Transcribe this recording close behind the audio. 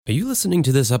Are you listening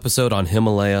to this episode on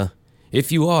Himalaya?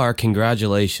 If you are,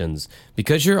 congratulations,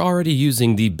 because you're already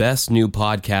using the best new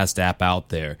podcast app out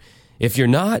there. If you're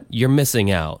not, you're missing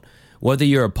out. Whether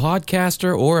you're a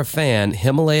podcaster or a fan,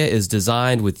 Himalaya is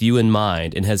designed with you in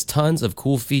mind and has tons of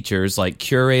cool features like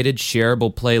curated,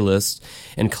 shareable playlists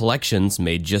and collections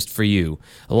made just for you,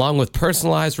 along with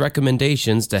personalized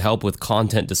recommendations to help with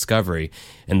content discovery.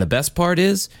 And the best part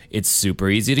is, it's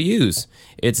super easy to use.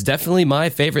 It's definitely my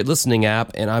favorite listening app,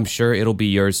 and I'm sure it'll be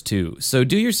yours too. So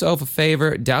do yourself a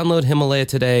favor, download Himalaya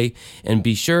today, and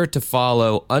be sure to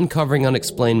follow Uncovering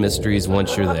Unexplained Mysteries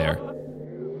once you're there.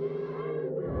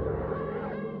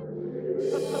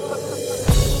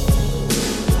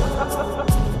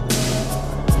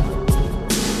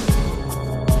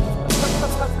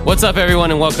 What's up,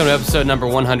 everyone, and welcome to episode number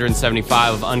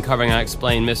 175 of Uncovering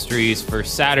Unexplained Mysteries for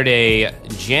Saturday,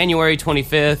 January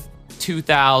 25th,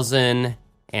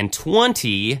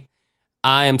 2020.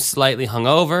 I am slightly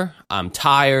hungover. I'm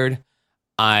tired.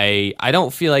 I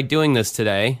don't feel like doing this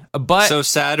today, but... So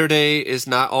Saturday is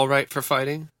not all right for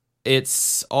fighting?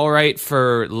 It's all right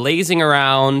for lazing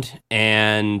around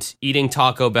and eating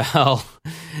Taco Bell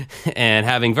and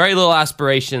having very little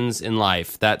aspirations in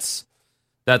life. That's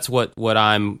what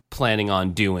I'm planning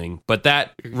on doing. But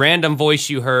that random voice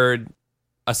you heard,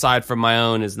 aside from my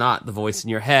own, is not the voice in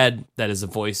your head. That is the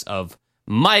voice of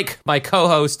Mike, my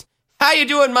co-host. How you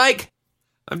doing, Mike?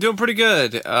 I'm doing pretty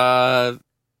good.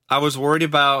 I was worried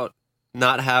about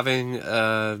not having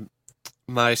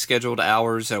my scheduled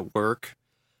hours at work,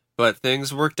 but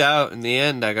things worked out in the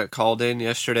end. I got called in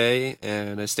yesterday,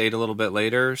 and I stayed a little bit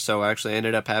later, so I actually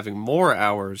ended up having more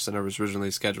hours than I was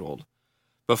originally scheduled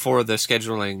before the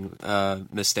scheduling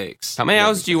mistakes. How many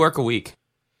hours do you work a week?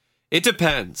 It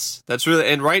depends. That's really,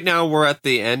 and right now we're at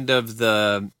the end of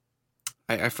the,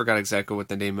 I forgot exactly what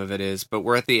the name of it is, but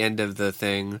we're at the end of the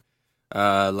thing,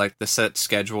 like the set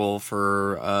schedule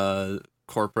for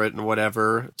corporate and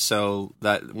whatever. So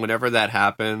that whenever that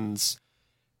happens,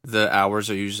 the hours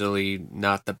are usually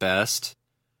not the best.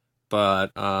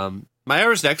 But my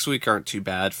hours next week aren't too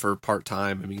bad for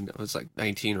part-time. I mean, it was like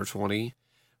 19 or 20.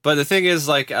 But the thing is,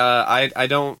 like, I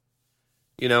don't,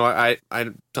 I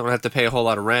don't have to pay a whole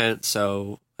lot of rent,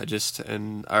 so I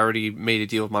already made a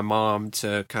deal with my mom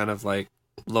to kind of, like,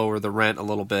 lower the rent a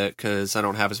little bit, because I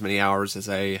don't have as many hours as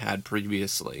I had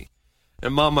previously.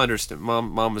 And Mom understood.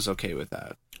 Mom was okay with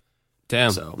that. Damn.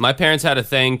 So. My parents had a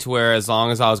thing to where as long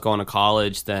as I was going to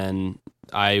college, then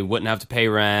I wouldn't have to pay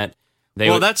rent.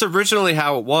 That's originally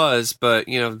how it was, but,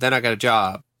 then I got a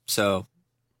job, so...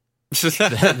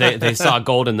 they saw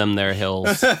gold in them their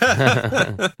hills.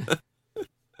 Well,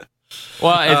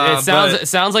 it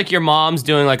sounds like your mom's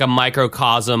doing like a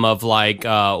microcosm of like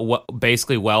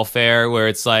basically welfare, where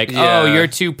it's like, oh, you're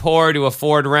too poor to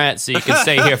afford rent, so you can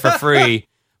stay here for free.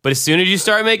 But as soon as you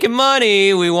start making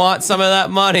money, we want some of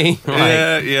that money.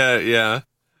 Yeah.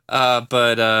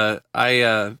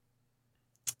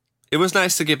 It was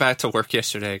nice to get back to work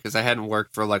yesterday because I hadn't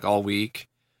worked for like all week.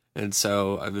 And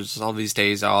so I was all these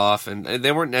days off, and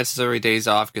they weren't necessarily days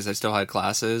off because I still had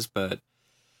classes, but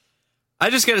I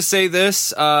just got to say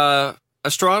this,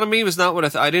 astronomy was not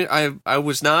what I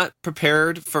was not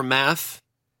prepared for math.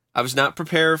 I was not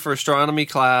prepared for astronomy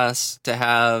class to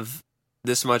have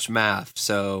this much math.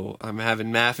 So I'm having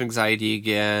math anxiety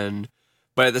again,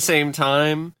 but at the same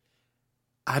time,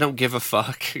 I don't give a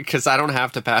fuck because I don't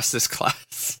have to pass this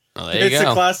class. Oh, there you go. It's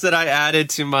a class that I added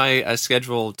to my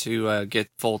schedule to get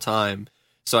full time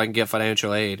so I can get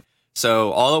financial aid.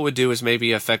 So all it would do is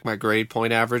maybe affect my grade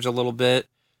point average a little bit.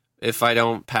 If I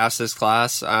don't pass this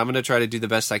class, I'm going to try to do the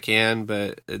best I can.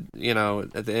 But, at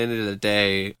the end of the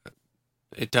day,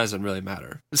 it doesn't really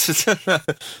matter.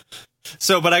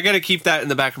 But I got to keep that in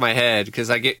the back of my head because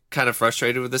I get kind of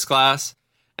frustrated with this class.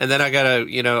 And then I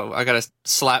gotta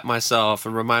slap myself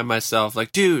and remind myself,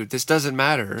 like, dude, this doesn't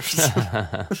matter.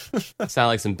 Sound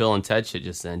like some Bill and Ted shit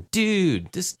just then.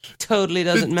 Dude, this totally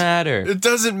doesn't matter. It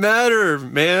doesn't matter,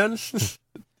 man.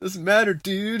 Doesn't matter,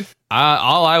 dude.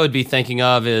 All I would be thinking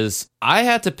of is I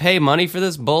had to pay money for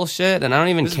this bullshit, and I don't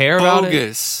even care about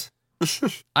it.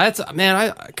 I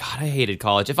hated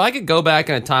college. If I could go back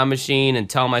in a time machine and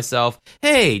tell myself,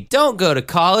 hey, don't go to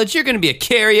college, you're going to be a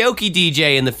karaoke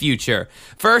DJ in the future.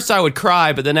 First, I would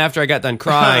cry, but then after I got done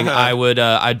crying,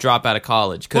 I'd drop out of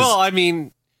college. Well, I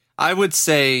mean, I would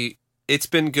say it's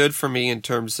been good for me in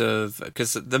terms of,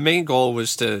 because the main goal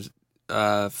was to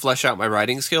flesh out my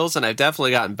writing skills, and I've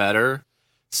definitely gotten better.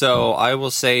 So I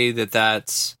will say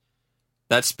that's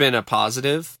been a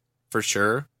positive for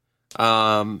sure.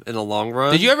 In the long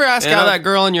run. Did you ever ask out that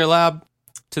girl in your lab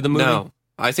to the movie? No,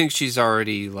 I think she's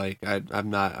already like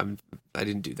I'm I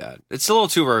didn't do that. It's a little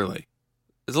too early.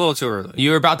 It's a little too early.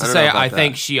 You were about to I don't say, know about I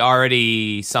think that. she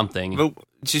already something. But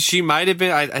she might have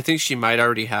been. I think she might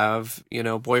already have,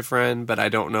 boyfriend, but I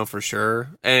don't know for sure.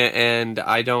 And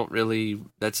I don't really.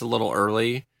 That's a little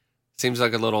early. Seems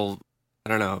like a little. I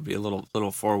don't know. Be a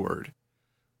little forward.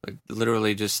 Like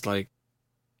literally, just like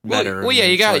met her. Well, yeah,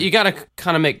 and it's you got to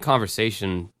kind of make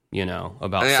conversation,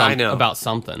 about I know. about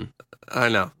something. I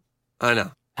know.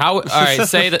 How? All right,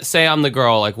 say I'm the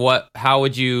girl. Like, what? How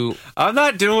would you? I'm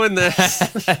not doing this.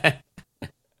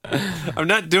 I'm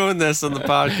not doing this on the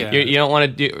podcast. You don't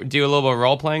want to do a little bit of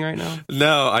role playing right now?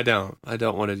 No, I don't. I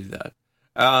don't want to do that.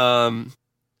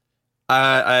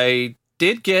 I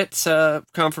did get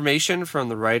confirmation from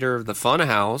the writer of the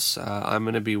Funhouse. I'm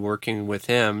going to be working with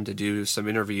him to do some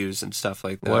interviews and stuff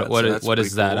like that. What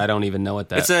is that? Cool. I don't even know what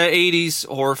that. It's an '80s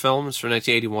horror film. It's from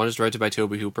 1981. It's directed by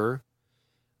Tobe Hooper.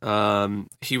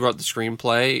 He wrote the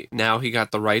screenplay. Now he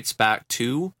got the rights back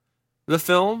to the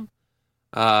film.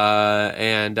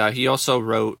 And he also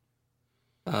wrote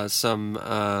some.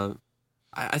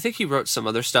 I think he wrote some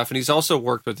other stuff, and he's also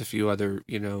worked with a few other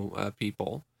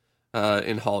people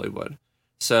in Hollywood.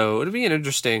 So it'll be an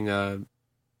interesting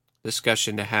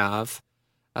discussion to have.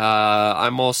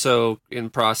 I'm also in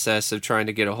process of trying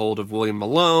to get a hold of William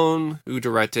Malone, who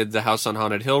directed the House on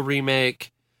Haunted Hill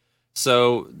remake.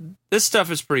 So this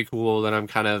stuff is pretty cool that I'm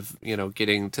kind of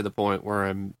getting to the point where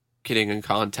I'm getting in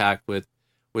contact with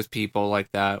people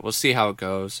like that. We'll see how it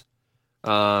goes.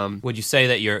 Would you say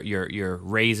that you're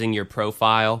raising your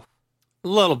profile? A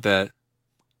little bit.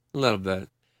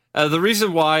 The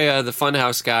reason why the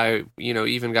Funhouse guy,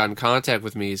 even got in contact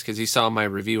with me is because he saw my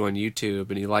review on YouTube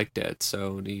and he liked it.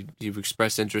 So he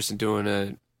expressed interest in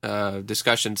doing a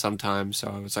discussion sometime. So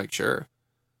I was like, sure.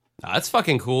 That's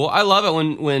fucking cool. I love it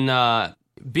when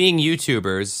being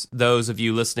YouTubers, those of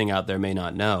you listening out there may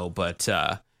not know, but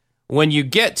when you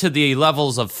get to the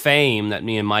levels of fame that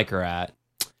me and Mike are at,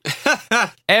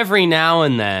 every now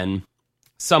and then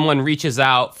someone reaches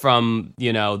out from,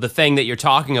 the thing that you're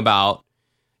talking about.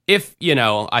 If,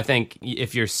 I think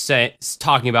if you're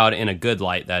talking about it in a good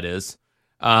light, that is,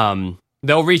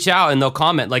 they'll reach out and they'll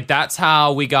comment. Like, that's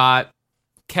how we got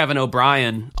Kevin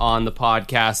O'Brien on the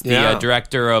podcast, the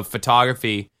director of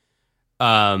photography.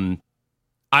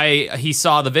 He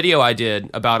saw the video I did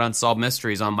about Unsolved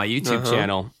Mysteries on my YouTube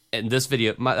channel. And this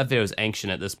video, that video is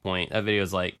ancient at this point. That video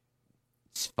is like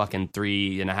fucking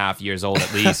 3.5 years old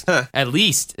at least. At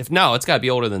least. If no, it's got to be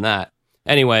older than that.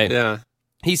 Anyway, Yeah.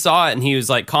 he saw it and he was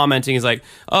like commenting. He's like,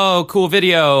 "Oh, cool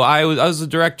video. I was the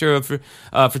director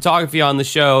of photography on the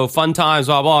show. Fun times,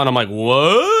 blah blah." And I'm like,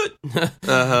 "What?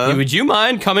 Would you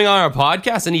mind coming on our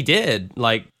podcast?" And he did,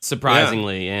 like,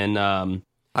 surprisingly. Yeah. And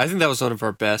I think that was one of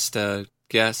our best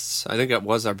guests. I think that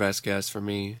was our best guest for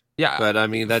me. yeah, But I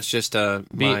mean, that's just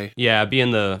being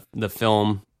the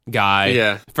film guy.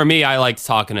 Yeah. For me, I liked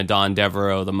talking to Don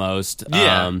Devereaux the most.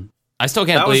 Yeah. I still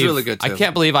can't That was believe really good, I too.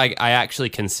 can't believe I actually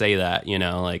can say that.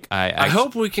 Like I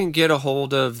hope we can get a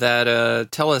hold of that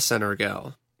telecenter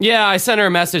gal. Yeah, I sent her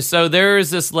a message. So there's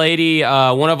this lady,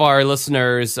 one of our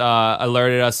listeners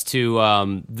alerted us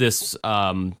to this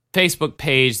Facebook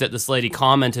page that this lady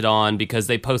commented on because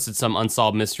they posted some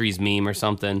Unsolved Mysteries meme or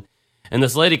something. And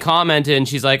this lady commented and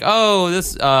she's like, "Oh,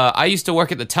 I used to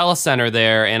work at the telecenter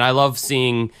there and I love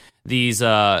seeing these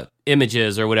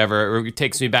images or whatever. It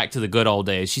takes me back to the good old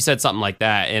days." She said something like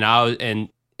that. And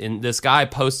and this guy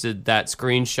posted that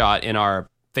screenshot in our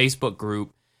Facebook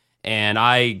group. And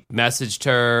I messaged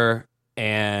her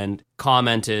and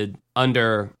commented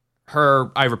under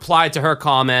her. I replied to her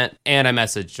comment and I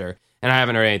messaged her. And I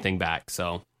haven't heard anything back.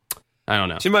 So I don't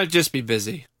know. She might just be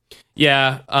busy.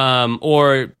 Yeah.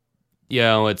 Or,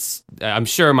 I'm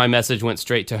sure my message went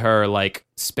straight to her, like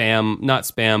spam, not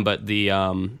spam, but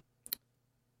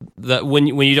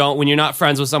when you're not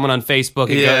friends with someone on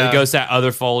Facebook, it goes to that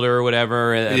other folder or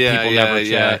whatever. And people never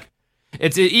check.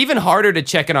 It's even harder to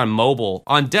check it on mobile.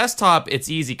 On desktop, it's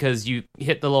easy because you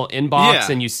hit the little inbox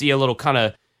and you see a little kind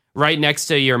of right next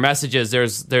to your messages.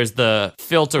 There's the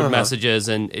filtered messages,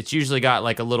 and it's usually got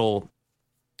like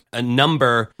a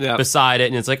number beside it,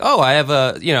 and it's like, oh, I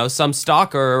have some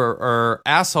stalker or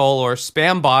asshole or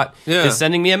spam bot is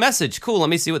sending me a message. Cool, let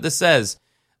me see what this says.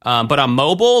 But on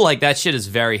mobile, like, that shit is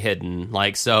very hidden.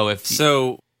 Like, so it's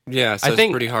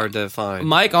pretty hard to find.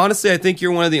 Mike, honestly, I think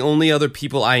you're one of the only other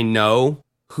people I know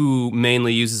who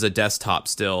mainly uses a desktop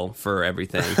still for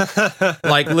everything.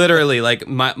 Like, literally, like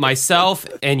myself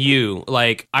and you.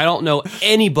 Like, I don't know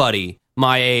anybody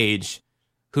my age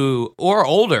who, or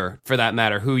older for that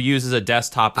matter, who uses a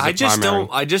desktop as a primary.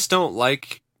 I just don't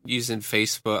like using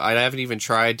Facebook. I haven't even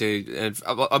tried to. And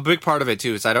a big part of it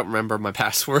too is I don't remember my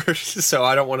password, so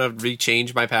I don't want to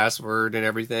rechange my password and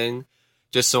everything,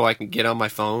 just so I can get on my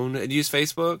phone and use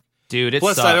Facebook. Dude,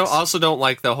 Plus, sucks. I also don't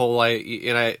like the whole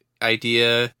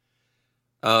idea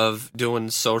of doing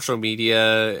social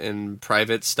media and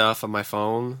private stuff on my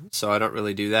phone, so I don't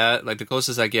really do that. Like the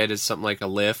closest I get is something like a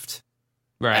Lyft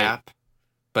app,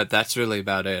 but that's really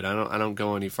about it. I don't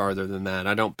go any farther than that.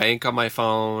 I don't bank on my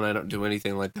phone. I don't do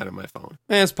anything like that on my phone.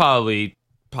 It's probably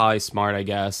smart, I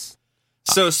guess.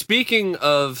 So speaking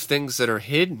of things that are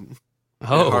hidden,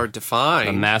 hard to find,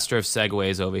 the master of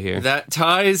segues over here. That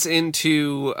ties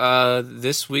into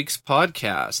this week's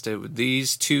podcast.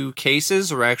 These two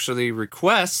cases were actually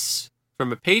requests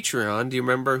from a Patreon. Do you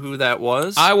remember who that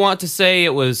was? I want to say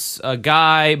it was a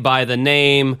guy by the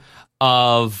name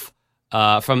of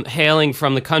hailing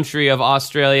from the country of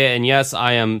Australia. And yes,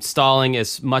 I am stalling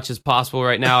as much as possible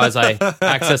right now as I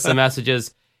access the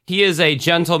messages. He is a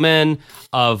gentleman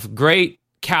of great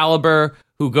caliber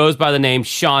who goes by the name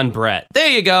Sean Brett. There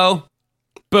you go.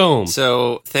 Boom.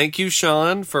 So thank you,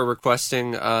 Sean, for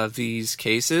requesting these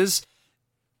cases.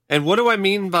 And what do I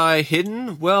mean by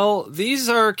hidden? Well, these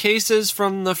are cases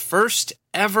from the first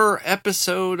ever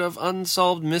episode of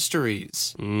Unsolved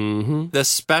Mysteries. Mm-hmm.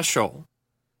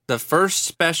 The first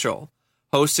special,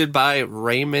 hosted by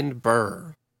Raymond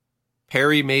Burr,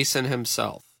 Perry Mason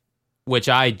himself. Which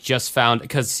I just found,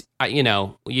 because,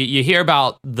 you hear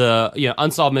about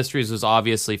Unsolved Mysteries was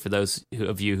obviously, for those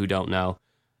of you who don't know,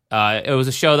 it was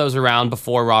a show that was around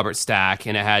before Robert Stack,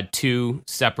 and it had two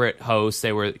separate hosts.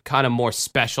 They were kind of more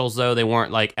specials, though. They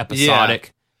weren't, like,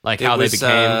 episodic, they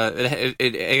became.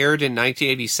 It aired in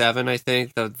 1987, I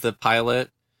think, the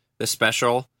pilot, the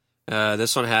special.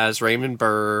 This one has Raymond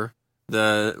Burr.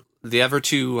 The other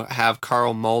two have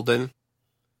Carl Malden.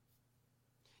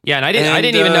 Yeah, and I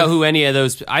didn't even know who any of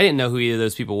those. I didn't know who either of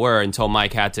those people were until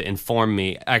Mike had to inform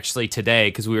me actually today,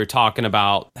 because we were talking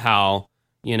about how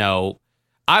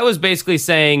I was basically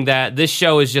saying that this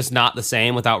show is just not the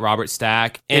same without Robert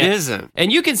Stack. It isn't,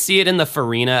 and you can see it in the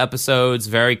Farina episodes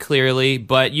very clearly,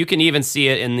 but you can even see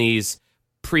it in these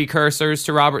precursors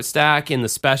to Robert Stack in the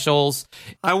specials.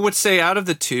 I would say out of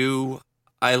the two,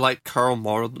 I like Carl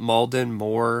Malden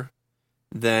more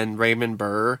than Raymond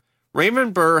Burr.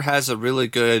 Raymond Burr has a really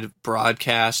good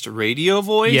broadcast radio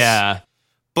voice. Yeah.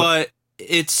 But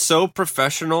it's so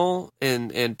professional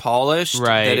and polished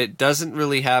that it doesn't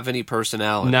really have any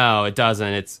personality. No, it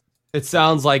doesn't. It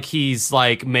sounds like he's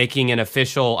like making an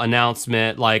official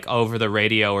announcement like over the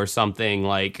radio or something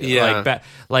like that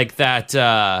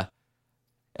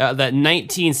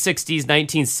 1960s,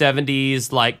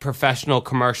 1970s, like professional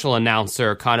commercial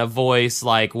announcer kind of voice,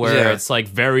 like where it's like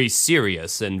very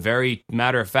serious and very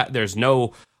matter of fact. There's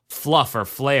no fluff or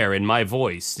flair in my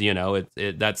voice.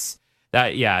 It's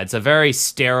a very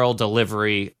sterile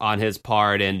delivery on his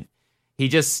part. And he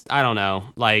just, I don't know,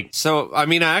 like. So, I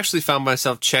mean, I actually found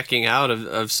myself checking out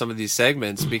of some of these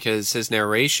segments because his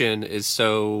narration is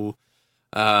so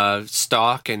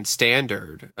stock and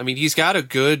standard. I mean, he's got a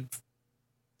good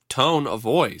tone of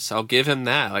voice. I'll give him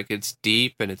that. Like, it's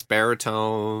deep and it's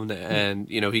baritone, and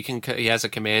he has a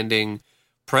commanding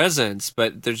presence,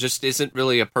 but there just isn't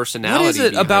really a personality. What is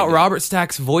it about Robert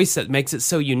Stack's voice that makes it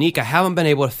so unique? I haven't been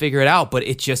able to figure it out, but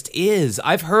it just is.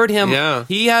 I've heard him. Yeah.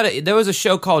 There was a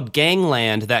show called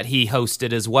Gangland that he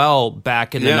hosted as well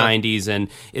back in the 90s, and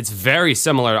it's very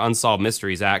similar to Unsolved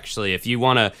Mysteries, actually. If you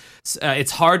want to,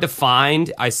 it's hard to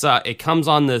find. I saw it comes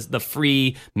on the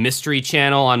free Mystery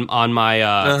Channel on my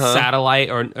satellite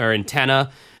or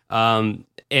antenna.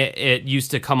 It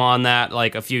used to come on that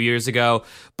like a few years ago,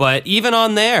 but even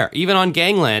on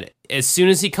Gangland, as soon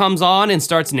as he comes on and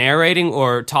starts narrating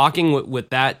or talking with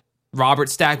that Robert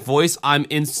Stack voice, I'm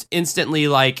instantly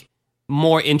like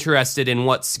more interested in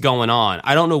what's going on.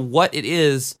 I don't know what it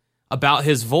is about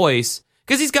his voice,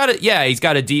 because he's got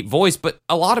a deep voice, but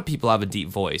a lot of people have a deep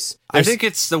voice. I think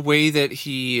it's the way that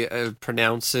he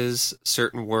pronounces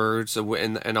certain words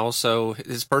and also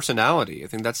his personality. I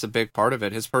think that's a big part of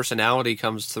it. His personality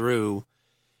comes through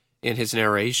in his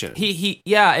narration.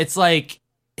 It's like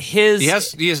he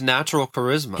has natural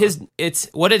charisma. It's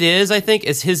what it is, I think,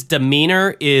 is his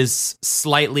demeanor is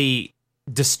slightly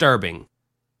disturbing.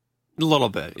 A little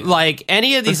bit. Yeah. Like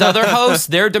any of these other hosts,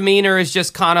 their demeanor is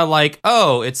just kind of like,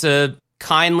 oh, it's a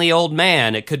kindly old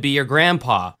man. It could be your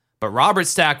grandpa. But Robert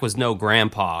Stack was no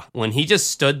grandpa. When he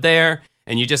just stood there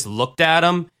and you just looked at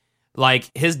him, like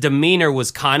his demeanor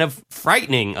was kind of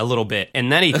frightening a little bit.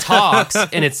 And then he talks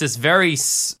and it's this very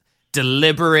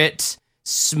deliberate,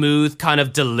 smooth kind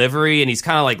of delivery. And he's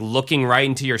kind of like looking right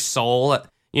into your soul,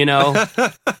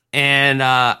 And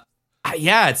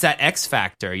Yeah, it's that X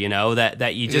factor, you know,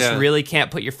 that you just really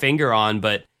can't put your finger on,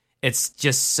 but it's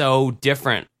just so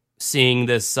different seeing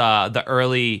this the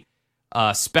early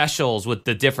specials with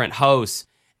the different hosts.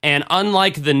 And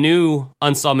unlike the new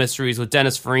Unsolved Mysteries with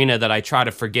Dennis Farina that I try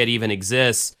to forget even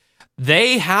exists,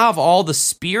 they have all the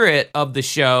spirit of the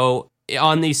show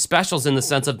on these specials, in the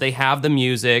sense of they have the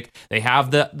music, they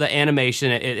have the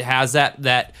animation, it has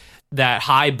that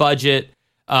high budget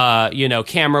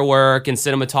camera work and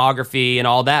cinematography and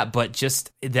all that, but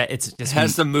just that it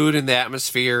has the mood and the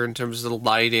atmosphere in terms of the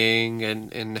lighting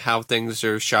and how things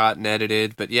are shot and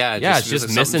edited. But it's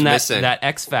just missing that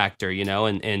X factor, you know,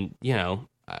 and you know,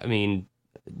 I mean,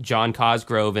 John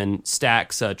Cosgrove in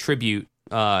Stack's tribute,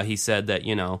 he said that,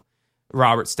 you know,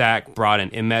 Robert Stack brought an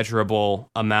immeasurable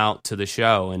amount to the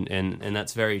show, and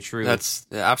that's very true. That's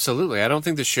absolutely. I don't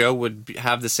think the show would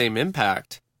have the same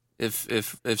impact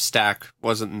if Stack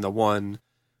wasn't the one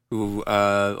who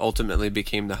ultimately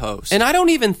became the host. And I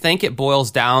don't even think it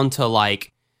boils down to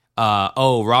like,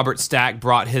 Robert Stack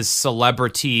brought his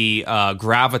celebrity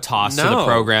gravitas to the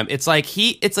program. It's like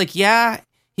he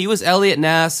was Elliot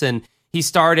Ness and he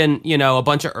starred in, you know, a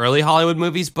bunch of early Hollywood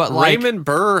movies, but like Raymond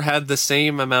Burr had the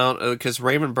same amount, because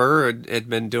Raymond Burr had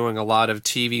been doing a lot of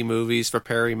TV movies for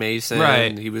Perry Mason.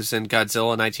 Right. He was in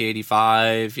Godzilla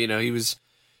 1985. You know, he was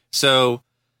so.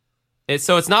 It's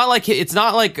not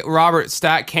like Robert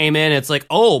Stack came in. It's like,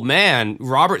 oh man,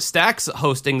 Robert Stack's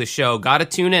hosting the show. Got to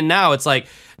tune in now. It's like,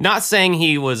 not saying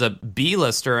he was a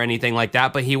B-list or anything like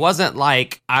that, but he wasn't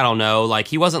like, I don't know, like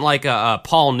he wasn't like a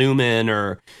Paul Newman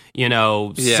or, you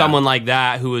know, someone like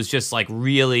that who was just like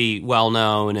really well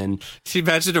known. And can you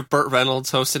imagine if Burt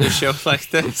Reynolds hosted a show like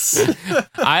this?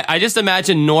 I just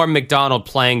imagine Norm Macdonald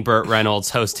playing Burt Reynolds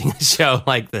hosting a show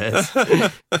like this,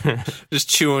 just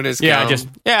chewing his gum.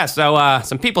 So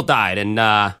some people died,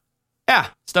 and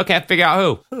still can't figure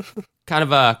out who.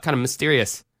 Kind of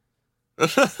mysterious.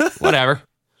 Whatever.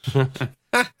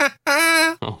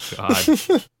 Oh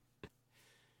God.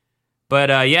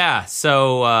 But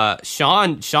so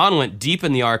Sean went deep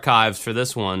in the archives for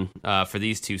this one, for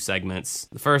these two segments.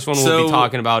 The first one we'll be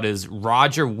talking about is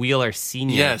Roger Wheeler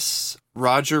Sr. Yes,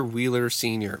 Roger Wheeler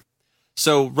Sr.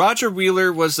 So Roger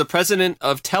Wheeler was the president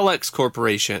of Telex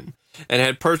Corporation and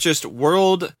had purchased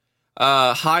World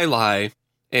Jai Alai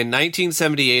in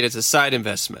 1978 as a side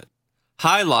investment.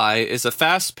 Jai Alai is a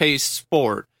fast-paced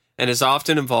sport and is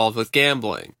often involved with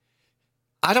gambling.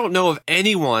 I don't know of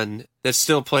anyone that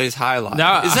still plays Jai Alai.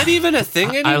 No, is that even a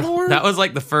thing anymore? That was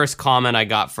like the first comment I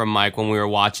got from Mike when we were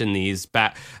watching these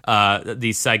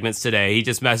segments today. He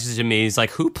just messaged me. He's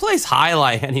like, "Who plays Jai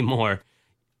Alai anymore?"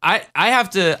 I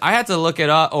had to look it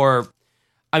up, or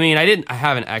I mean, I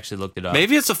haven't actually looked it up.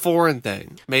 Maybe it's a foreign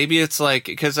thing. Maybe it's like,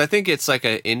 because I think it's like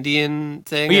an Indian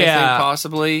thing. Yeah, I think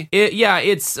possibly.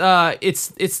 It's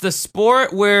the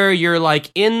sport where you're like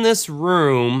in this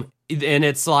room and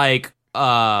it's like,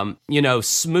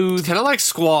 smooth. It's kind of like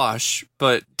squash,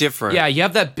 but different. Yeah, you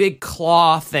have that big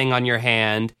claw thing on your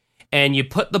hand, and you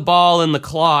put the ball in the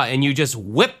claw, and you just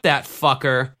whip that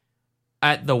fucker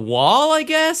at the wall, I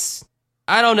guess?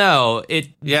 I don't know.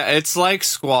 It's like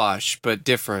squash, but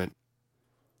different.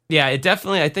 Yeah, I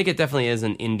think it definitely is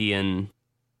an Indian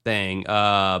thing.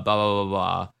 Blah, blah, blah,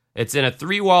 blah. It's in a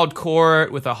 3-walled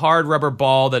court with a hard rubber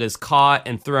ball that is caught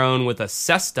and thrown with a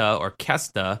cesta or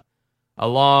kesta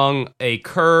along a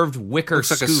curved wicker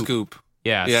scoop. Looks like a scoop.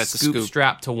 Yeah, it's a scoop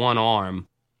strapped to one arm.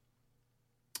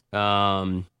 I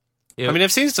mean,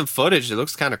 I've seen some footage. It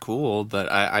looks kind of cool,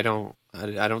 but I don't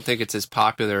think it's as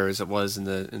popular as it was in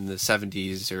the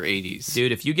 70s or 80s.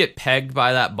 Dude, if you get pegged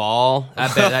by that ball, I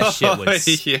bet that shit would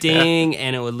sting,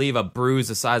 and it would leave a bruise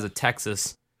the size of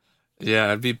Texas. Yeah,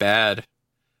 it'd be bad.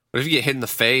 What if you get hit in the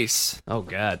face? Oh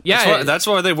God. Yeah, that's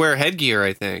why they wear headgear,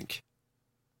 I think.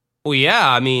 Well, yeah,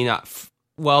 I mean,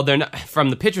 they're not, from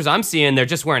the pictures I'm seeing, they're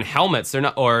just wearing helmets. They're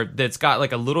not, or it's got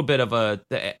like a little bit of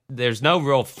there's no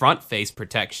real front face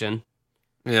protection.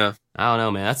 Yeah. I don't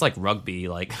know, man. That's like rugby,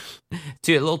 like a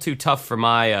little too tough for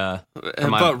my.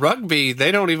 But rugby,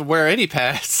 they don't even wear any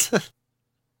pads.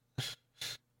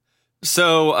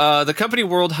 So the company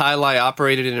World Jai Alai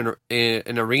operated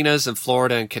in arenas in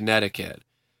Florida and Connecticut.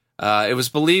 It was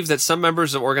believed that some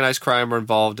members of organized crime were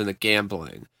involved in the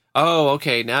gambling. Oh,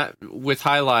 okay. Now with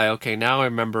Jai Alai, okay. Now I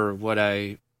remember what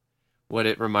it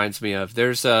reminds me of.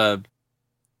 There's a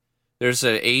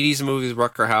 80s movie with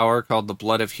Rutger Hauer called The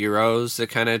Blood of Heroes that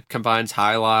kind of combines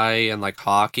Jai Alai and like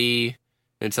hockey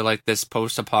into like this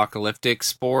post-apocalyptic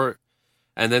sport.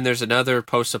 And then there's another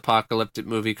post-apocalyptic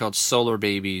movie called Solar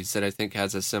Babies that I think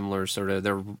has a similar sort of,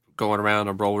 they're going around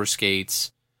on roller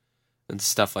skates and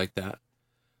stuff like that.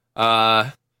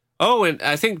 Oh, and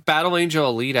I think Battle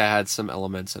Angel Alita had some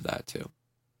elements of that too.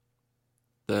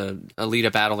 The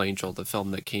Alita Battle Angel, the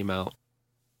film that came out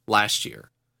last year.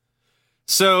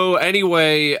 So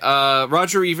anyway,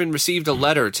 Roger even received a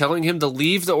letter telling him to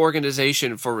leave the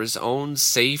organization for his own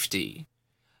safety.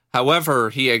 However,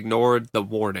 he ignored the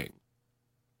warning.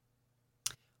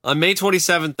 On May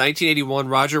 27, 1981,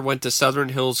 Roger went to Southern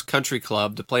Hills Country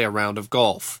Club to play a round of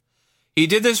golf. He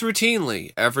did this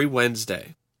routinely every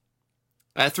Wednesday.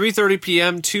 At 3:30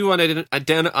 p.m., two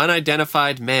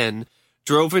unidentified men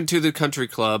drove into the country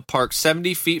club, parked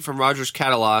 70 feet from Roger's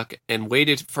Cadillac, and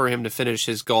waited for him to finish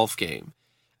his golf game.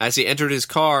 As he entered his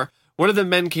car, one of the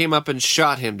men came up and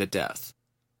shot him to death.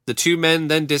 The two men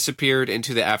then disappeared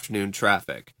into the afternoon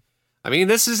traffic. I mean,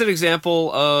 this is an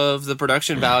example of the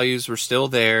production values were still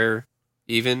there,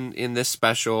 even in this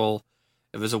special.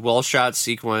 It was a well-shot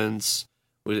sequence,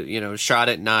 shot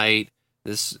at night.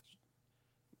 This,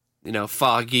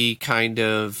 foggy kind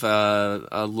of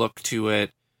a look to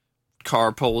it.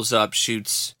 Car pulls up,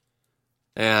 shoots,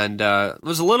 and there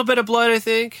was a little bit of blood, I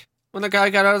think, when the guy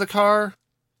got out of the car.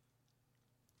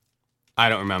 I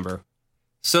don't remember.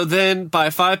 So then,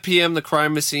 by 5 p.m., the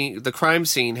crime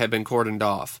scene had been cordoned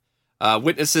off.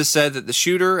 Witnesses said that the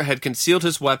shooter had concealed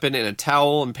his weapon in a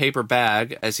towel and paper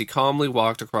bag as he calmly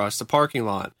walked across the parking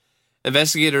lot.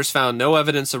 Investigators found no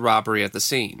evidence of robbery at the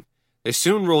scene. They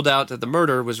soon ruled out that the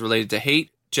murder was related to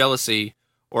hate, jealousy,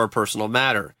 or a personal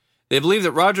matter. They believed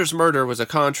that Roger's murder was a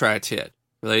contract hit,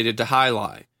 related to Jai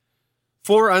Alai.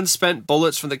 4 unspent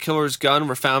bullets from the killer's gun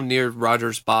were found near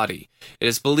Roger's body. It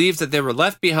is believed that they were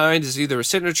left behind as either a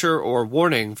signature or a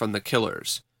warning from the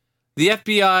killers. The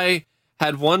FBI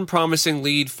had one promising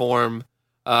lead form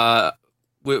from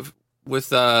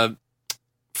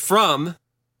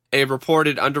a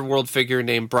reported underworld figure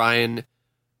named Brian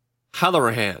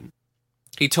Halloran.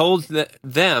 He told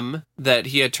them that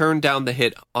he had turned down the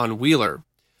hit on Wheeler.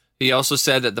 He also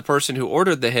said that the person who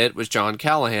ordered the hit was John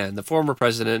Callahan, the former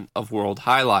president of World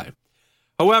Jai Alai.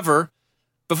 However,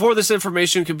 before this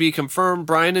information could be confirmed,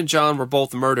 Brian and John were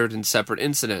both murdered in separate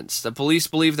incidents. The police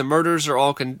believe the murders are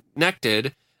all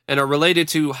connected and are related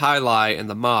to Jai Alai and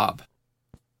the mob.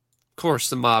 Of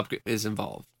course, the mob is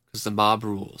involved, because the mob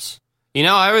rules.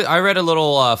 I read a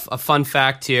little a fun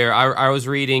fact here. I was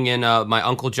reading in my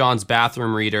Uncle John's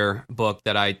Bathroom Reader book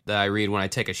that I read when I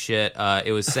take a shit.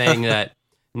 It was saying that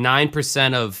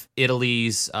 9% of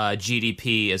Italy's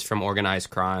GDP is from organized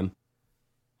crime.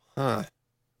 Huh.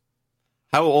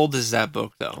 How old is that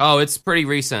book, though? Oh, it's pretty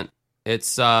recent.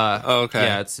 It's okay.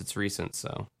 Yeah, it's recent.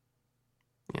 So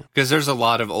yeah, because there's a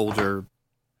lot of older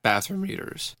bathroom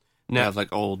readers. No, have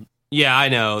like old. Yeah, I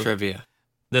know trivia.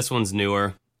 This one's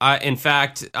newer. In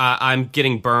fact, I'm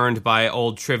getting burned by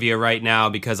old trivia right now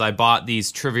because I bought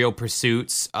these Trivial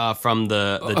Pursuits from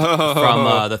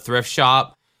the thrift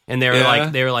shop, and they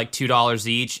were like $2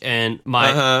 each. And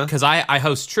because I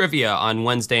host trivia on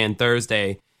Wednesday and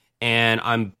Thursday, and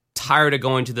I'm tired of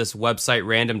going to this website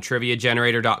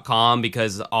randomtriviagenerator.com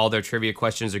because all their trivia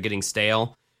questions are getting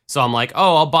stale. So I'm like,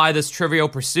 oh, I'll buy this Trivial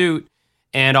Pursuit,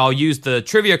 and I'll use the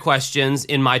trivia questions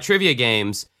in my trivia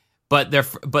games. But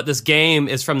this game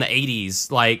is from the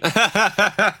 80s, like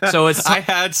so. It's I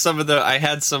had some of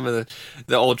the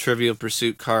old Trivial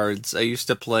Pursuit cards. I used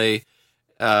to play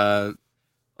on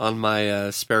my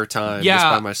spare time, just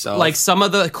by myself. Like some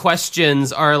of the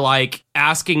questions are like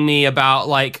asking me about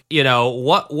like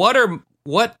what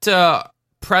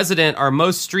president are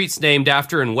most streets named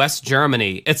after in West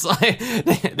Germany. It's like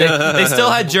they still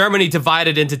had Germany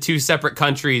divided into 2 separate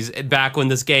countries back when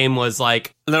this game was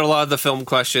like. And then a lot of the film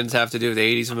questions have to do with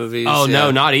 80s movies. Oh yeah.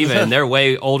 No, not even. They're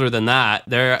way older than that.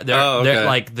 They're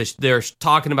like they're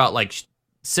talking about like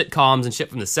sitcoms and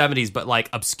shit from the 70s, but like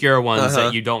obscure ones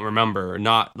that you don't remember,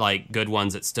 not like good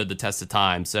ones that stood the test of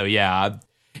time. So yeah,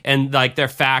 and like their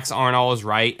facts aren't always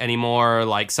right anymore.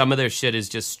 Like some of their shit is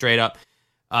just straight up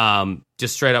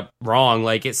wrong.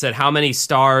 Like it said, how many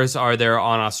stars are there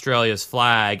on Australia's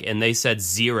flag? And they said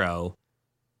 0.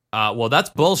 Well, that's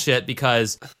bullshit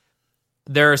because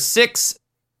there are 6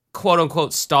 quote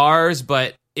unquote stars,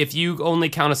 but if you only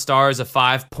count a star as a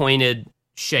 5-pointed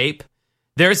shape,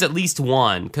 there's at least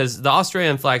 1 because the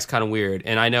Australian flag's kind of weird.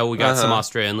 And I know we got some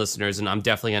Australian listeners, and I'm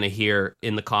definitely going to hear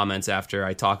in the comments after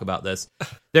I talk about this.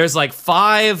 There's like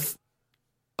 5.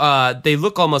 They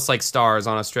look almost like stars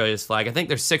on Australia's flag. I think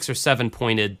there's 6 or 7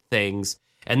 pointed things,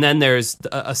 and then there's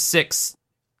a 6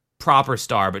 proper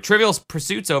star. But Trivial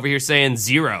Pursuit's over here saying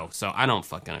 0, so I don't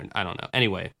know.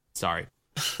 Anyway, sorry.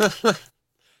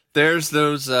 There's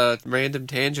those random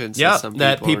tangents. Yeah,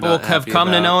 that people have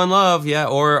come to know and love. Yeah,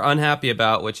 or unhappy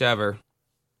about, whichever.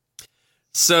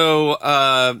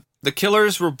 So The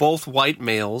killers were both white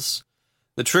males.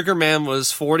 The trigger man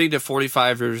was 40 to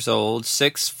 45 years old,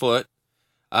 6 foot,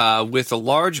 with a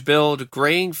large build,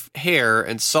 graying hair,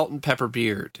 and salt and pepper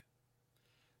beard.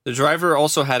 The driver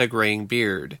also had a graying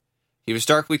beard. He was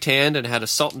darkly tanned and had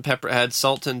salt and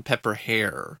pepper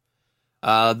hair.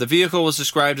 The vehicle was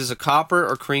described as a copper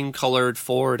or cream-colored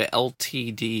Ford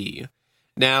LTD.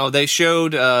 Now, they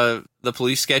showed the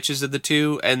police sketches of the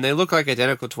two, and they look like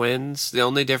identical twins. The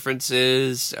only difference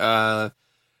is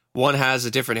one has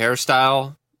a different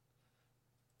hairstyle.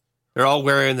 They're all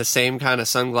wearing the same kind of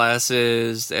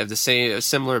sunglasses. They have the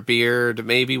similar beard.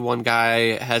 Maybe one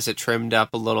guy has it trimmed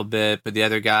up a little bit, but the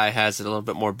other guy has it a little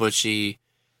bit more bushy.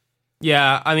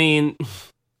 Yeah, I mean,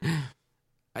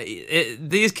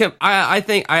 I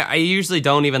think I usually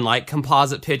don't even like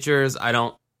composite pictures.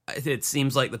 It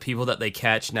seems like the people that they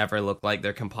catch never look like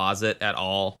they're composite at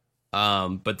all.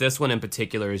 But this one in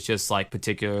particular is just like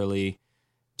particularly.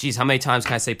 Geez, how many times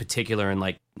can I say particular in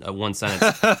like one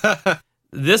sentence?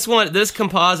 This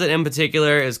composite in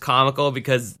particular is comical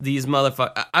because these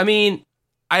motherfuckers. I mean,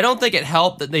 I don't think it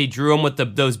helped that they drew them with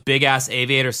those big ass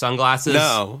aviator sunglasses.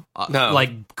 No,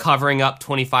 like covering up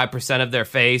 25% of their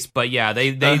face. But yeah,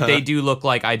 they do look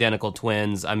like identical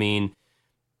twins. I mean,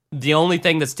 the only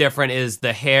thing that's different is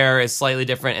the hair is slightly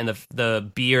different and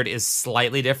the beard is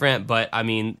slightly different. But I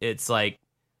mean, it's like,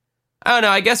 I don't know.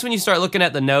 I guess when you start looking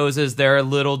at the noses, they're a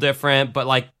little different, but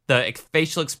like the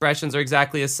facial expressions are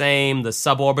exactly the same. The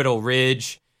suborbital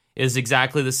ridge is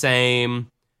exactly the same.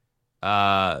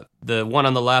 The one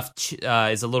on the left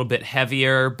is a little bit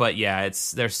heavier, but yeah,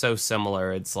 they're so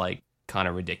similar. It's like kind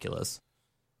of ridiculous.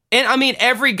 And I mean,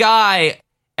 every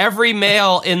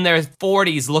male in their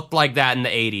 40s looked like that in the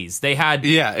 80s. They had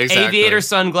aviator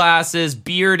sunglasses,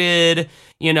 bearded,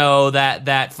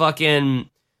 that fucking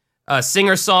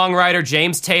singer-songwriter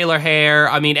James Taylor hair.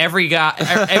 I mean, every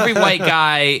white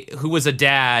guy who was a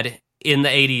dad in the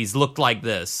 80s looked like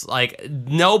this. Like,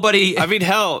 nobody... I mean,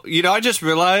 hell, I just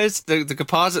realized the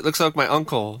composite looks like my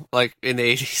uncle, like, in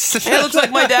the 80s. It looks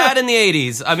like my dad in the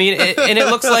 80s. I mean, and it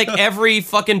looks like every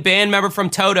fucking band member from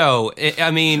Toto.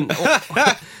 I mean,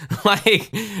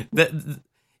 like...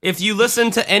 If you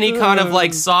listen to any kind of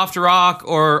like soft rock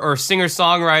or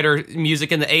singer-songwriter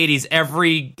music in the 80s,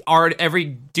 every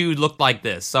dude looked like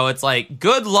this. So it's like,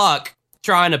 good luck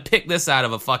trying to pick this out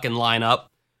of a fucking lineup.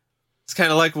 It's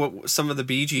kind of like what some of the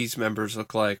Bee Gees members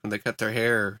look like when they cut their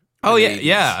hair. Oh yeah,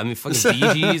 yeah. I mean, fucking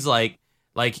Bee Gees, like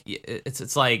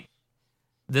it's like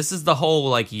this is the whole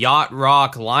like yacht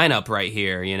rock lineup right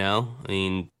here. I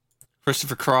mean,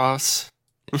 Christopher Cross.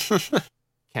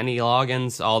 Kenny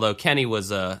Loggins, although Kenny was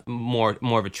a more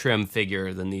of a trim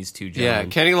figure than these two gentlemen.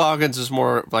 Yeah, Kenny Loggins is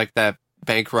more like that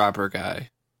bank robber guy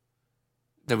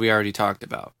that we already talked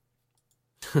about.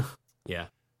 Yeah.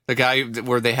 The guy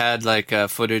where they had like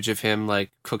footage of him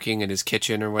like cooking in his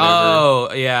kitchen or whatever.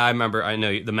 Oh, yeah, I remember. I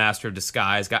know the Master of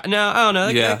Disguise guy. No, I don't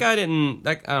know. That guy didn't.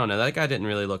 I don't know. That guy didn't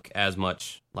really look as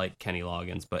much like Kenny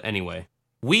Loggins. But anyway,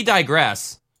 we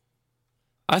digress.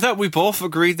 I thought we both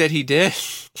agreed that he did.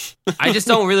 I just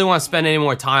don't really want to spend any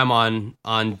more time on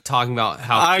talking about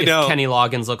how Kenny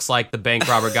Loggins looks like the bank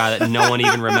robber guy that no one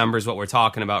even remembers what we're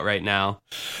talking about right now.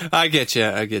 I get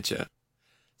you.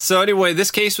 So anyway, this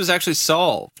case was actually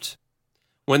solved.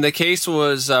 When the case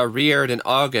was re-aired in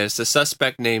August, a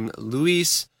suspect named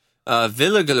Luis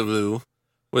Villalobos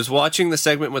was watching the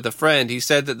segment with a friend. He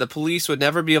said that the police would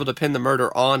never be able to pin the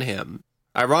murder on him.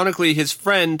 Ironically, his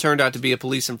friend turned out to be a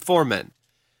police informant.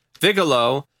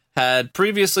 Vigalo had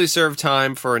previously served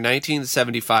time for a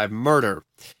 1975 murder.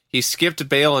 He skipped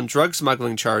bail on drug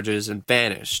smuggling charges and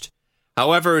vanished.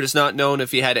 However, it is not known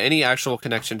if he had any actual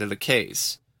connection to the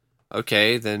case.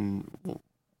 Okay, then...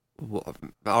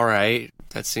 all right.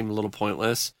 That seemed a little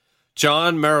pointless.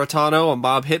 John Maritano, a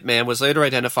mob hitman, was later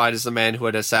identified as the man who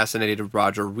had assassinated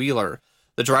Roger Wheeler.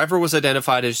 The driver was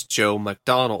identified as Joe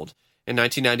McDonald. In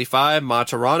 1995,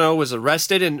 Matarano was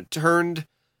arrested and turned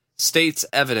state's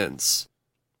evidence.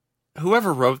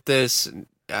 Whoever wrote this,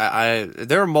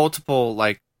 there are multiple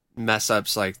like mess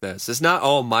ups like this. It's not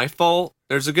all my fault.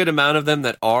 There's a good amount of them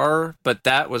that are, but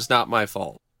that was not my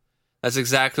fault. That's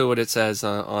exactly what it says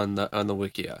on the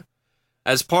Wikia.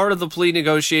 As part of the plea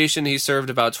negotiation, he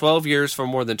served about 12 years for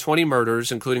more than 20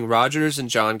 murders, including Rogers and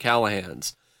John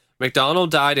Callahan's. McDonald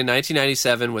died in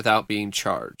 1997 without being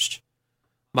charged.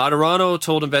 Matarano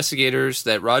told investigators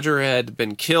that Roger had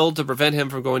been killed to prevent him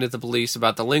from going to the police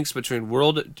about the links between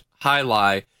World High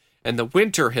Lie and the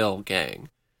Winter Hill Gang.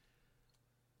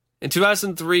 In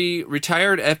 2003,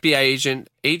 retired FBI agent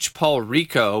H. Paul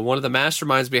Rico, one of the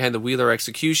masterminds behind the Wheeler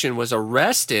execution, was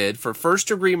arrested for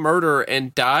first-degree murder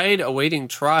and died awaiting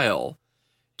trial.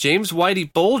 James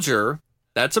Whitey Bulger,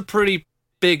 that's a pretty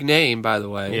big name, by the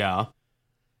way. Yeah.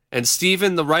 And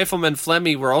Stephen the Rifleman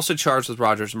Fleming were also charged with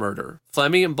Rogers' murder.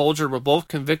 Fleming and Bulger were both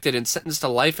convicted and sentenced to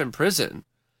life in prison.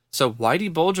 So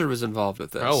Whitey Bulger was involved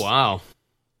with this. Oh, wow.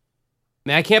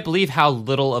 Man, I can't believe how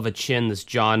little of a chin this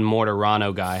John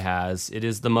Mortorano guy has. It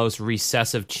is the most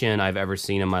recessive chin I've ever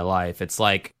seen in my life. It's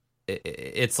like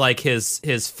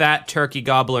his fat turkey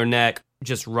gobbler neck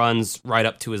just runs right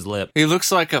up to his lip. He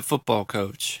looks like a football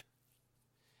coach.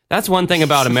 That's one thing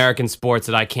about American sports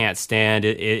that I can't stand.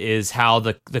 It is how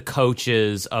the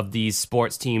coaches of these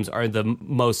sports teams are the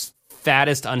most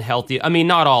fattest, unhealthy. I mean,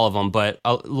 not all of them, but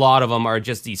a lot of them are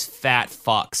just these fat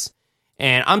fucks.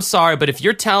 And I'm sorry, but if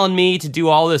you're telling me to do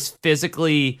all this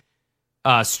physically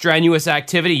strenuous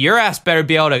activity, your ass better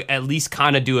be able to at least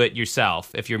kind of do it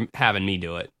yourself if you're having me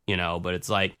do it, you know? But it's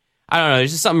like, I don't know,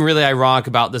 there's just something really ironic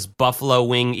about this buffalo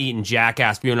wing eating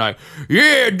jackass being like,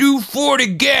 yeah, do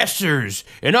 40 gassers,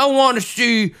 and I want to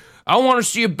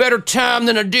see a better time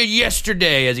than I did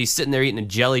yesterday, as he's sitting there eating a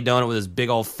jelly donut with his big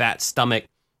old fat stomach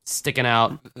sticking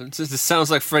out. This sounds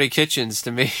like Freddie Kitchens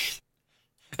to me.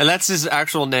 And that's his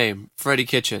actual name, Freddie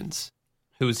Kitchens.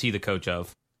 Who is he the coach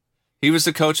of? He was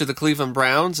the coach of the Cleveland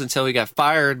Browns until he got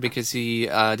fired because he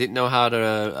didn't know how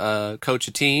to coach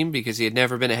a team because he had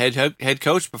never been a head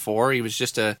coach before. He was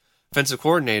just a offensive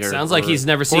coordinator. Sounds like he's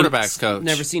never seen coach.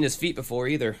 Never seen his feet before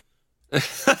either.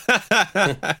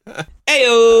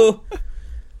 Ayo.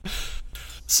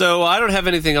 So I don't have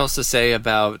anything else to say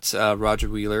about Roger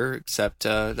Wheeler except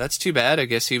that's too bad. I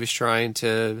guess he was trying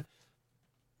to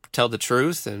tell the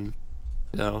truth and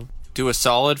do a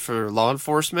solid for law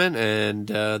enforcement, and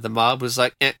the mob was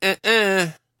like,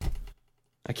 I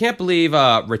can't believe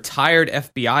retired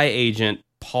FBI agent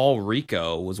Paul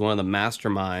Rico was one of the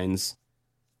masterminds.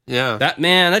 Yeah.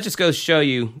 That just goes to show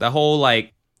you the whole,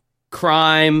 like,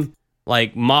 crime,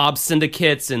 like, mob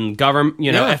syndicates and government,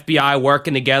 FBI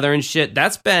working together and shit.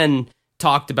 That's been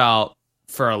talked about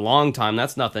for a long time.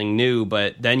 That's nothing new,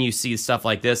 but then you see stuff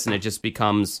like this, and it just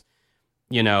becomes...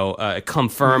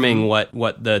 confirming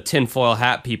what the tinfoil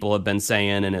hat people have been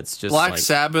saying, and it's just Black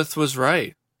Sabbath was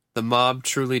right. The mob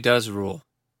truly does rule.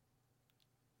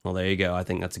 Well, there you go. I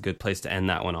think that's a good place to end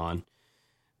that one on.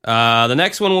 The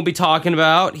next one we'll be talking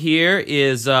about here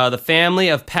is the family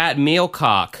of Pat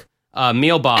Mielbach.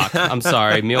 I'm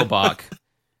sorry, Mielbach.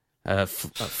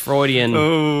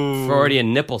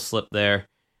 Freudian nipple slip there.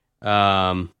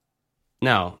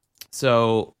 No.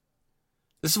 So...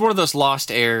 This is one of those Lost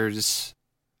Heirs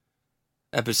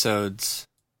episodes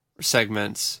or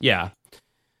segments. Yeah.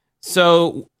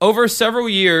 So, over several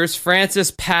years,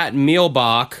 Frances Pat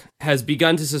Mielbach has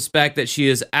begun to suspect that she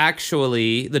is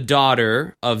actually the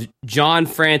daughter of John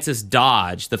Francis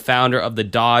Dodge, the founder of the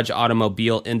Dodge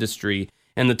automobile industry,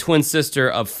 and the twin sister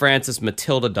of Frances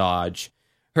Matilda Dodge.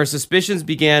 Her suspicions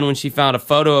began when she found a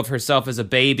photo of herself as a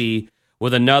baby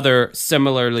with another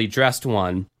similarly dressed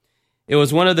one. It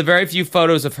was one of the very few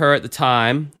photos of her at the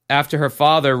time. After her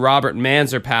father, Robert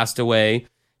Manzer, passed away,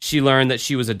 she learned that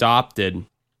she was adopted.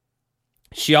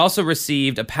 She also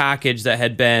received a package that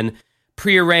had been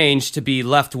prearranged to be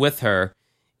left with her.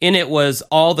 In it was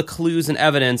all the clues and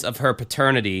evidence of her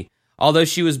paternity. Although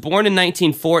she was born in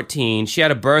 1914, she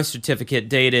had a birth certificate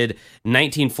dated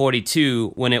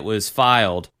 1942 when it was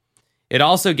filed. It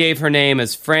also gave her name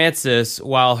as Frances,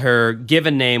 while her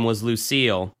given name was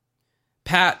Lucille.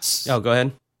 Oh, go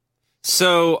ahead.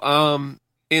 So,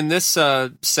 in this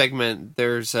segment,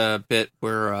 there's a bit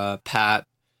where Pat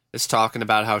is talking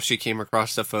about how she came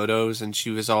across the photos, and she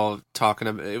was all talking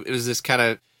about. It was this kind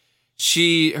of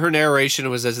her narration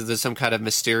was as if there's some kind of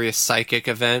mysterious psychic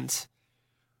event,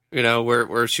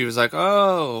 where she was like,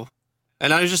 "Oh,"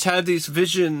 and I just had these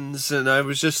visions, and I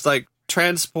was just like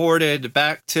transported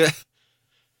back to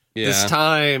this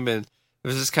time, and it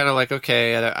was just kind of like,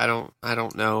 okay, I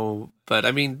don't know. But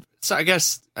I mean, so I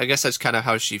guess that's kind of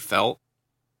how she felt.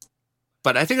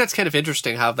 But I think that's kind of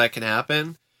interesting how that can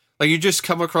happen. Like, you just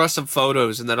come across some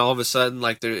photos and then all of a sudden,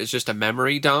 like, it's just a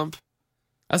memory dump.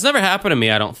 That's never happened to me,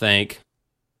 I don't think.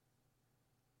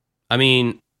 I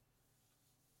mean,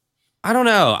 I don't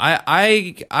know.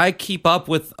 I keep up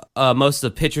with most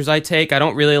of the pictures I take. I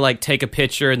don't really, like, take a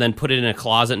picture and then put it in a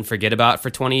closet and forget about it for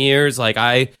 20 years. Like,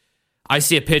 I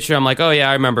see a picture, I'm like, oh yeah,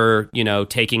 I remember,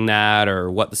 taking that,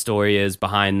 or what the story is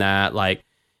behind that. Like,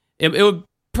 it would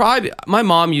probably, my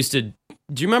mom used to,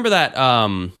 do you remember that,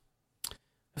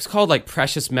 it's called like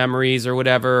Precious Memories or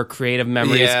whatever, Creative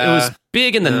Memories. Yeah. It was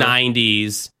big in the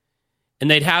 90s, and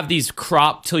they'd have these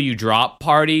crop till you drop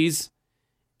parties,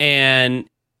 and,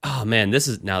 oh man, this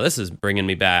is bringing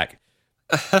me back.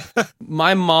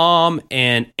 My mom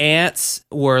and aunts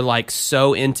were like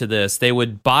so into this. They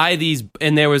would buy these,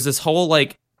 and there was this whole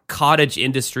like cottage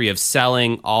industry of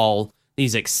selling all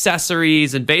these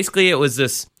accessories, and basically it was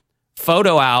this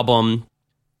photo album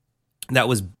that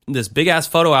was this big ass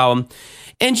photo album,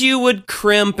 and you would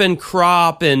crimp and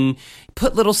crop and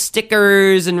put little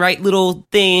stickers and write little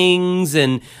things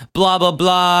and blah blah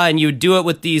blah, and you would do it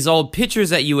with these old pictures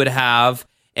that you would have,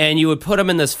 and you would put them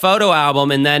in this photo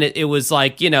album, and then it was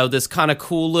like, you know, this kind of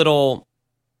cool little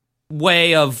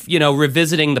way of, you know,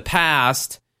 revisiting the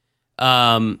past.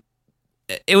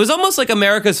 It was almost like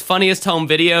America's Funniest Home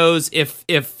Videos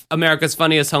if America's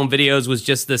Funniest Home Videos was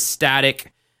just this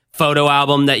static photo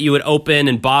album that you would open,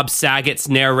 and Bob Saget's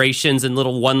narrations and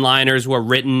little one-liners were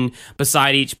written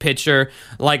beside each picture.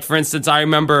 Like, for instance, I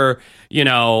remember, you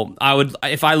know,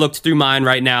 if I looked through mine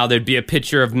right now, there'd be a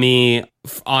picture of me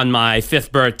on my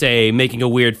 5th birthday making a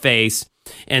weird face,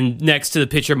 and next to the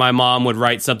picture, my mom would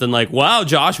write something like, "Wow,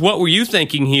 Josh, what were you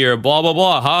thinking here? Blah, blah,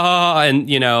 blah, ha, ha, ha." And,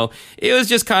 you know, it was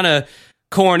just kind of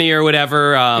corny or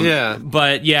whatever. Yeah.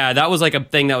 But yeah, that was like a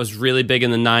thing that was really big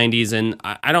in the 90s. And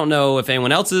I don't know if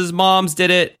anyone else's moms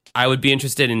did it. I would be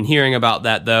interested in hearing about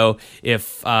that, though.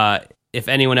 If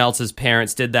anyone else's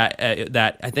parents did that,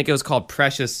 that I think it was called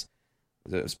Precious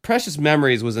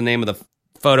Memories was the name of the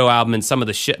photo album, and some of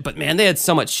the shit. But man, they had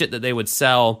so much shit that they would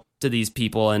sell to these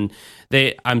people, and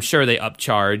I'm sure they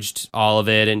upcharged all of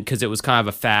it, and because it was kind of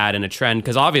a fad and a trend.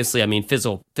 Because obviously, I mean,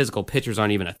 physical pictures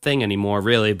aren't even a thing anymore,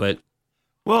 really. But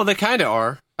well, they kind of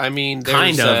are. I mean,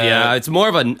 yeah. It's more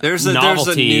of a novelty. There's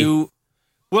a new.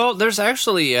 Well, there's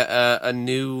actually a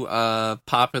new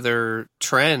popular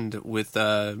trend with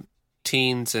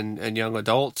teens and young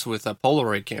adults with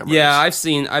Polaroid cameras. Yeah, I've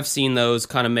seen those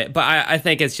kind of, but I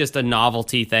think it's just a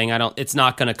novelty thing. It's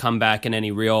not going to come back in any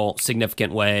real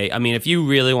significant way. I mean, if you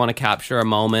really want to capture a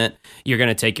moment, you're going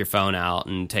to take your phone out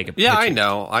and take a picture. Yeah, I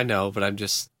know, but I'm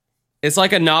just. It's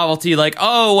like a novelty, like,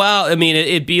 oh, wow. I mean,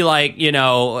 it'd be like, you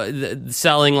know,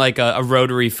 selling like a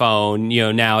rotary phone, you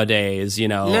know, nowadays, you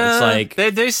know. No, it's like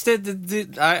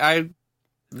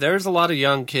there's a lot of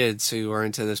young kids who are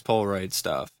into this Polaroid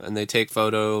stuff, and they take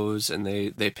photos and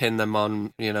they pin them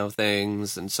on, you know,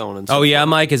 things and so on and so forth. Oh, yeah,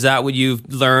 Mike, is that what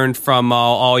you've learned from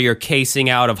all your casing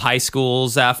out of high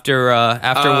schools after work?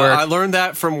 I learned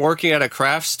that from working at a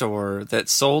craft store that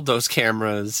sold those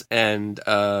cameras and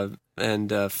film.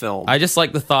 I just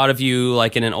like the thought of you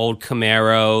like in an old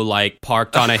Camaro, like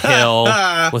parked on a hill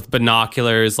with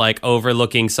binoculars, like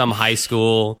overlooking some high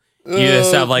school. You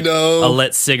just have like a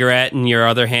lit cigarette in your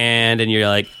other hand, and you're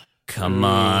like, come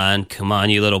on,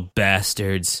 you little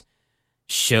bastards.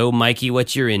 Show Mikey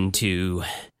what you're into.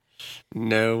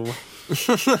 No.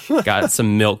 Got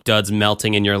some Milk Duds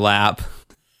melting in your lap.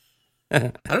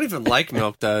 I don't even like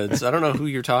Milk Duds. I don't know who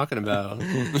you're talking about.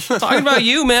 Talking about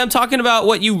you, man. I'm talking about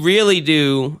what you really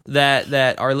do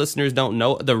that our listeners don't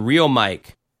know. The real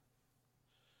Mike.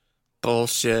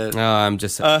 Bullshit. I'm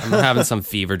having some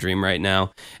fever dream right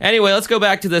now. Anyway, let's go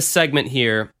back to this segment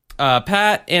here.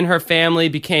 Pat and her family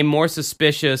became more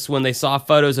suspicious when they saw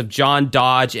photos of John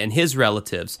Dodge and his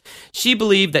relatives. She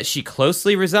believed that she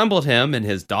closely resembled him and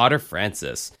his daughter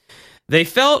Frances. They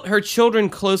felt her children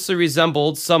closely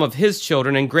resembled some of his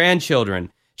children and grandchildren.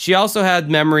 She also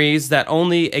had memories that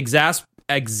only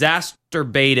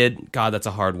exacerbated... God, that's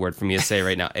a hard word for me to say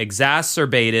right now.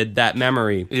 Exacerbated that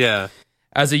memory. Yeah.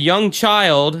 As a young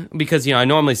child, because, you know, I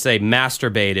normally say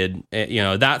masturbated, you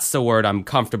know, that's the word I'm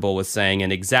comfortable with saying,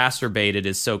 and exacerbated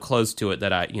is so close to it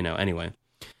that anyway.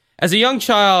 As a young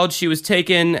child, she was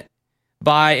taken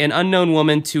by an unknown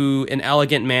woman to an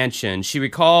elegant mansion. She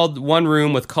recalled one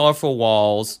room with colorful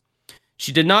walls.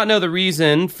 She did not know the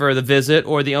reason for the visit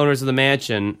or the owners of the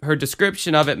mansion. Her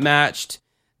description of it matched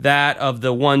that of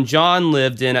the one John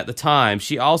lived in at the time.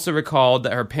 She also recalled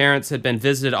that her parents had been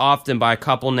visited often by a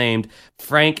couple named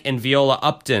Frank and Viola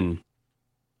Upton.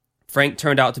 Frank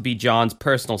turned out to be John's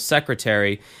personal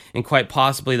secretary and quite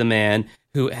possibly the man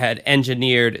who had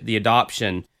engineered the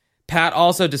adoption. Pat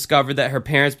also discovered that her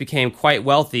parents became quite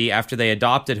wealthy after they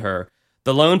adopted her.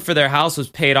 The loan for their house was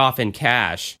paid off in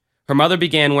cash. Her mother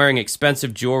began wearing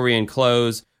expensive jewelry and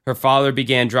clothes. Her father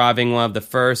began driving one of the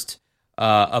first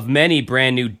of many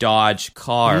brand new Dodge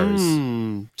cars.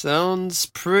 Sounds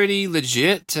pretty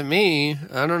legit to me.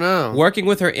 I don't know. Working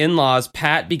with her in-laws,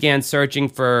 Pat began searching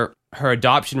for her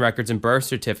adoption records and birth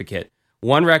certificate.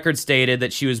 One record stated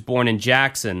that she was born in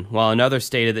Jackson, while another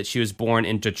stated that she was born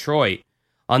in Detroit.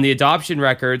 On the adoption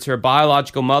records, her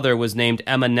biological mother was named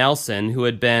Emma Nelson, who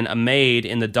had been a maid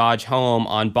in the Dodge home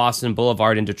on Boston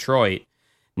Boulevard in Detroit.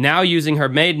 Now using her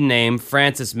maiden name,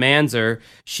 Frances Manzer,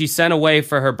 she sent away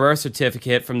for her birth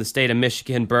certificate from the state of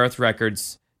Michigan Birth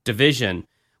Records Division.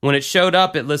 When it showed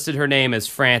up, it listed her name as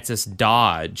Frances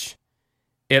Dodge.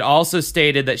 It also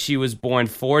stated that she was born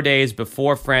 4 days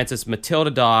before Frances Matilda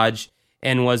Dodge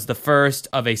and was the first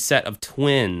of a set of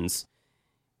twins.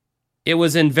 It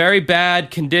was in very bad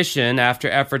condition after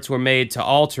efforts were made to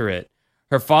alter it.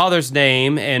 Her father's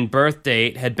name and birth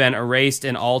date had been erased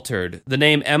and altered. The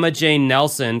name Emma Jane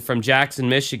Nelson from Jackson,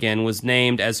 Michigan was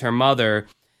named as her mother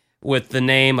with the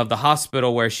name of the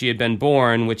hospital where she had been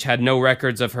born, which had no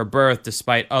records of her birth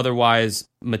despite otherwise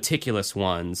meticulous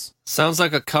ones. Sounds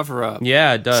like a cover-up.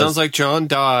 Yeah, it does. Sounds like John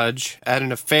Dodge had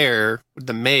an affair with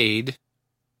the maid,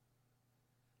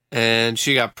 and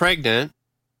she got pregnant,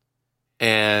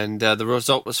 and the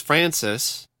result was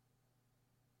Frances.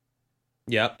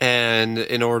 Yep. And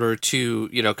in order to,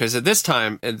 because at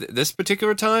this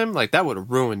particular time, like, that would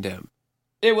have ruined him.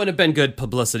 It would have been good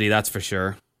publicity, that's for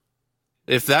sure.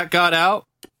 If that got out,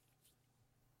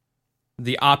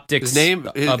 the optics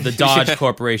of the Dodge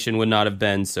Corporation would not have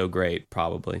been so great,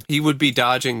 probably. He would be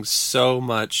dodging so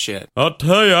much shit. I'll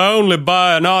tell you, I only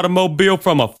buy an automobile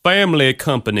from a family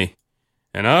company.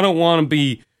 And I don't want to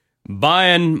be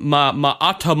buying my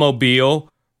automobile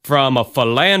from a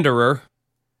philanderer.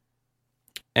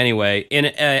 Anyway, in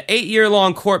an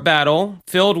 8-year-long court battle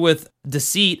filled with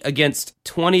deceit against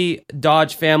 20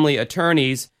 Dodge family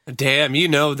attorneys. Damn,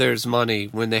 there's money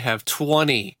when they have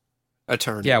 20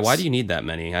 attorneys. Yeah, why do you need that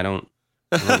many? I don't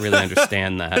really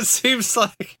understand that. It seems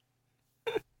like...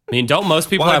 I mean, don't most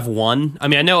people have one? I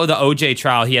mean, I know the OJ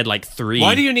trial, he had like 3.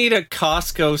 Why do you need a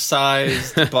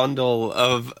Costco-sized bundle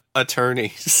of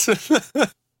attorneys?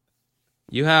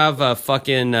 You have a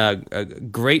fucking a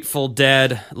Grateful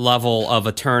Dead level of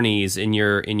attorneys in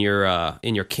your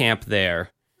camp there.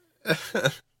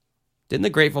 Didn't the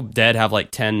Grateful Dead have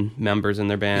like 10 members in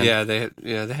their band? Yeah,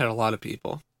 they had a lot of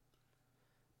people.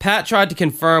 Pat tried to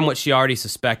confirm what she already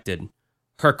suspected.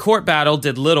 Her court battle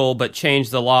did little but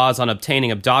change the laws on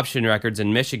obtaining adoption records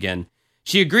in Michigan.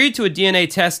 She agreed to a DNA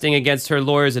testing against her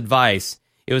lawyer's advice.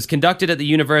 It was conducted at the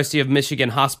University of Michigan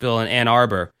Hospital in Ann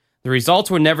Arbor. The results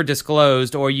were never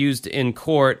disclosed or used in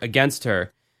court against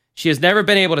her. She has never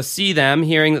been able to see them,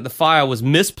 hearing that the file was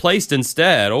misplaced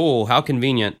instead. Oh, how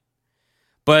convenient.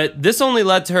 But this only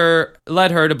led her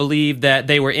to believe that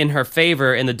they were in her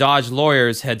favor and the Dodge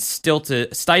lawyers had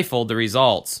stifled the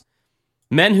results.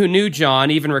 Men who knew John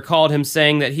even recalled him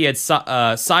saying that he had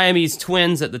Siamese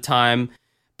twins at the time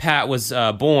Pat was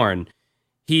born.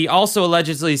 He also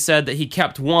allegedly said that he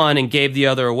kept one and gave the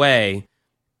other away.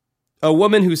 A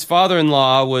woman whose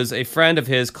father-in-law was a friend of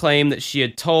his claimed that she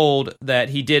had told that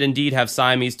he did indeed have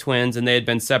Siamese twins and they had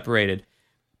been separated.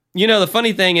 The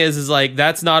funny thing is like,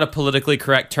 that's not a politically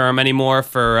correct term anymore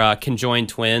for conjoined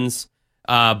twins.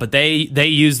 But they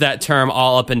use that term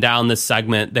all up and down this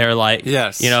segment. They're like,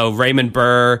 yes. Raymond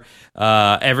Burr,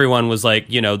 everyone was like,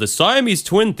 the Siamese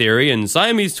twin theory and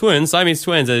Siamese twins. And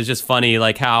it's just funny,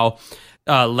 like how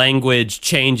language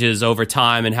changes over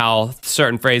time and how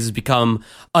certain phrases become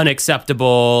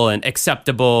unacceptable and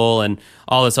acceptable and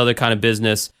all this other kind of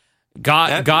business.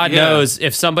 God knows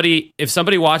if somebody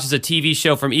watches a TV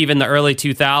show from even the early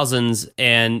 2000s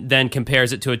and then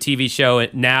compares it to a TV show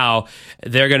now,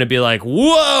 they're going to be like,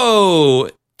 "Whoa,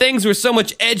 things were so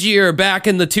much edgier back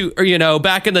in the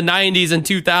 90s and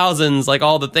 2000s, like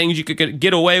all the things you could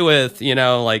get away with,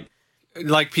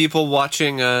 like people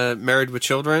watching Married with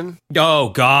Children."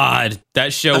 Oh God,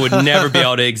 that show would never be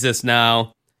able to exist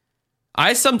now.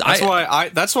 That's why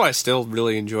I still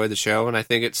really enjoy the show, and I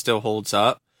think it still holds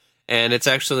up. And it's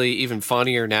actually even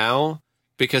funnier now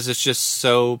because it's just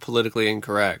so politically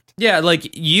incorrect. Yeah,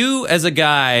 like you as a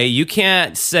guy, you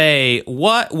can't say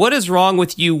what is wrong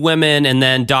with you women and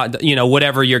then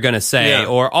whatever you're going to say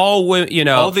or all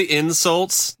the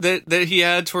insults that he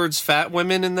had towards fat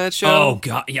women in that show. Oh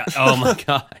God, yeah. Oh my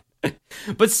God.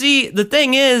 But see, the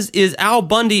thing is Al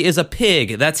Bundy is a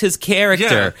pig. That's his character.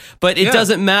 Yeah. But it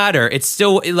doesn't matter. It's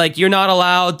still like you're not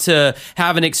allowed to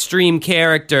have an extreme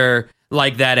character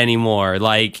like that anymore.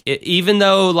 Like even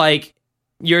though like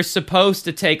you're supposed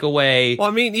to take away. Well,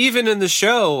 I mean, even in the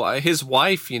show, his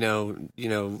wife,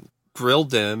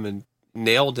 grilled him and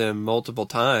nailed him multiple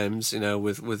times,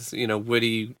 with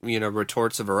witty,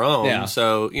 retorts of her own. Yeah.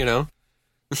 So,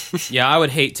 Yeah, I would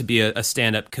hate to be a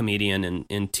stand-up comedian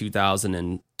in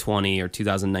 2020 or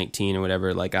 2019 or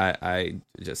whatever. Like I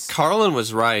just. Carlin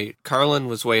was right. Carlin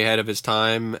was way ahead of his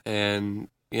time, and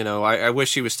I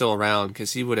wish he was still around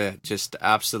because he would have just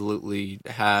absolutely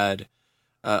had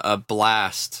a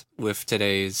blast with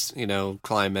today's,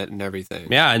 climate and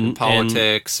everything. Yeah, and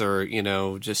politics or,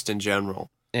 just in general.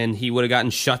 and he would have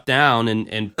gotten shut down,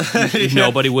 and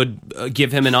nobody would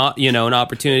give him an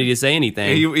opportunity to say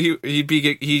anything.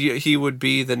 He would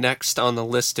be the next on the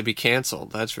list to be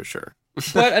canceled. That's for sure.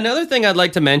 But another thing I'd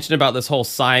like to mention about this whole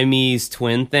Siamese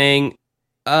twin thing,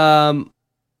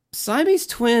 Siamese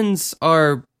twins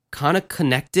are kind of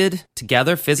connected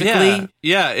together physically.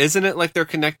 Yeah, isn't it like they're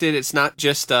connected? It's not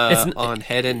just on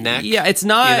head and neck. Yeah, it's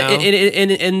not. You know?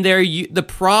 And the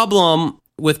problem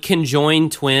with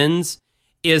conjoined twins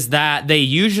is that they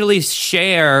usually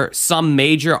share some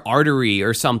major artery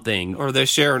or something, or they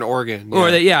share an organ,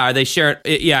 or they share.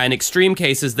 Yeah, in extreme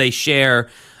cases, they share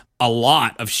a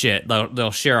lot of shit.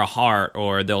 They'll share a heart,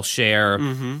 or they'll share,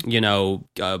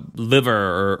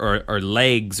 liver or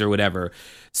legs or whatever.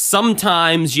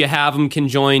 Sometimes you have them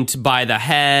conjoined by the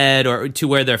head, or to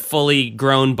where they're fully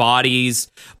grown bodies,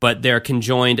 but they're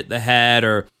conjoined at the head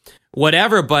or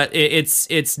whatever. But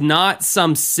it's not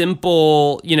some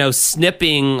simple,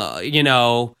 snipping,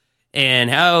 and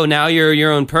now you're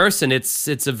your own person.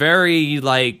 It's a very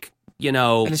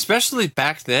and especially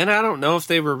back then, I don't know if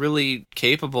they were really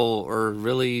capable or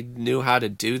really knew how to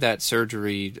do that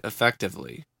surgery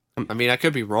effectively. I mean, I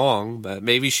could be wrong, but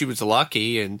maybe she was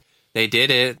lucky and they did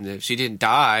it, and if she didn't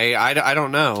die, I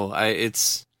don't know. I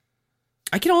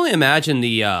can only imagine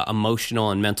the emotional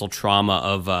and mental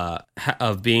trauma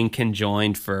of being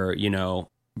conjoined for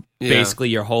basically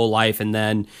your whole life, and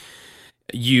then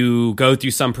you go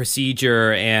through some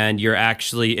procedure and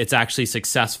it's actually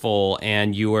successful,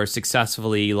 and you are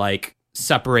successfully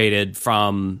separated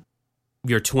from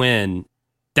your twin.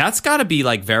 That's got to be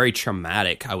very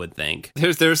traumatic, I would think.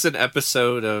 There's an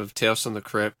episode of Tales from the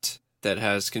Crypt that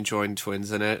has conjoined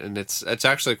twins in it, and it's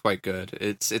actually quite good.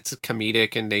 It's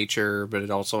comedic in nature, but it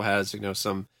also has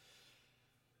some.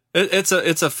 It's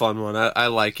a fun one. I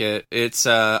like it. It's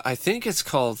I think it's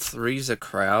called Three's a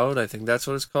Crowd. I think that's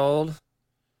what it's called.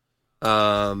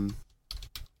 You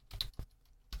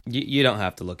don't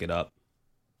have to look it up.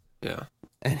 Yeah.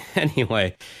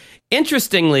 Anyway,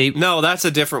 interestingly, no, that's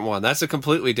a different one. That's a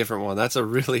completely different one. That's a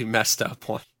really messed up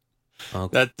one.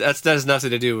 Okay. That has nothing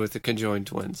to do with the conjoined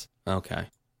twins. Okay.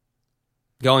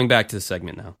 Going back to the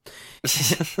segment now.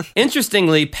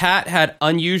 Interestingly, Pat had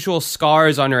unusual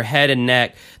scars on her head and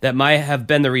neck that might have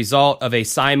been the result of a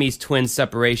Siamese twin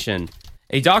separation.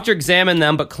 A doctor examined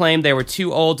them but claimed they were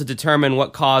too old to determine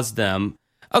what caused them.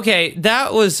 Okay,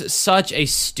 that was such a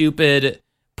stupid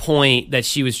point that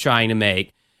she was trying to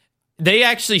make. They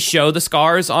actually show the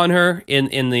scars on her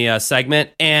in the segment,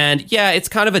 and yeah, it's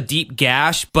kind of a deep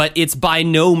gash, but it's by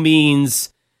no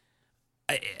means.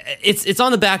 It's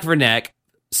on the back of her neck.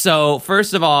 So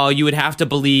first of all, you would have to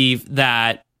believe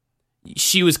that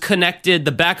she was connected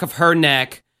the back of her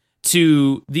neck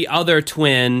to the other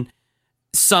twin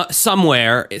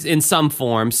somewhere in some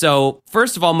form. So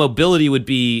first of all, mobility would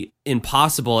be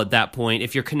impossible at that point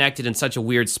if you're connected in such a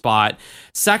weird spot.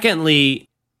 Secondly,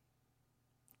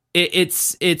 it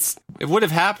would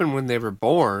have happened when they were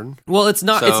born. Well, it's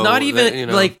not. So it's not even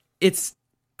it's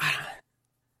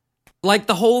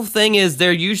the whole thing is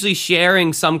they're usually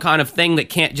sharing some kind of thing that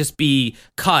can't just be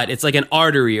cut. It's like an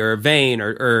artery or a vein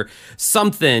or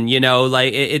something.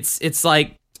 It's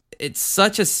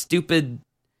such a stupid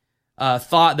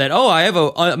thought that I have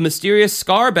a mysterious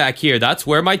scar back here. That's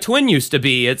where my twin used to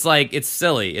be. It's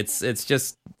silly. It's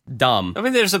just dumb. I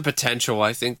mean, there's a potential.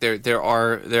 I think there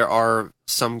are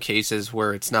some cases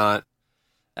where it's not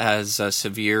as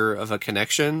severe of a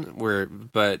connection,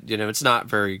 but it's not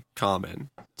very common.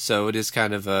 So it is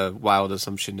kind of a wild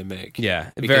assumption to make.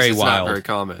 Yeah, very wild. Not very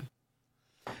common.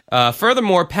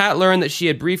 Furthermore, Pat learned that she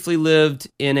had briefly lived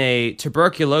in a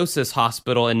tuberculosis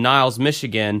hospital in Niles,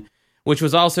 Michigan, which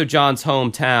was also John's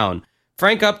hometown.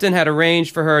 Frank Upton had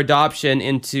arranged for her adoption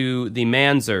into the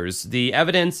Manzers. The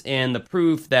evidence and the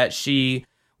proof that she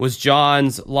was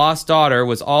John's lost daughter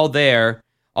was all there.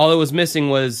 All that was missing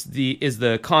is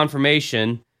the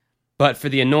confirmation, but for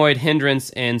the annoyed hindrance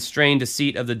and strained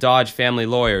deceit of the Dodge family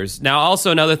lawyers. Now,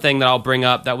 also another thing that I'll bring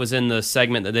up that was in the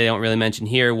segment that they don't really mention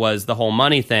here was the whole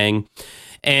money thing.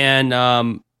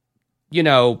 And,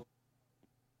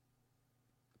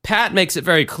 Pat makes it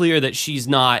very clear that she's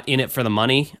not in it for the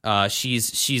money.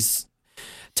 She's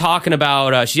talking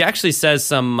about. She actually says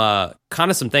some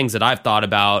things that I've thought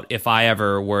about if I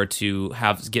ever were to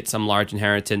get some large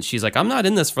inheritance. She's like, I'm not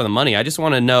in this for the money. I just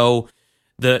want to know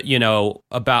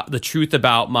about the truth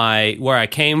about where I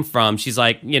came from. She's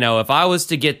like, if I was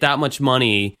to get that much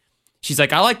money. She's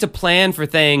like, I like to plan for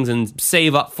things and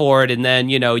save up for it, and then,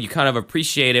 you kind of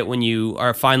appreciate it when you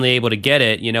are finally able to get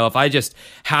it. If I just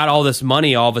had all this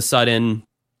money all of a sudden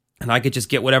and I could just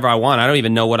get whatever I want, I don't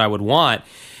even know what I would want.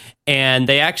 and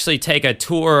they actually take a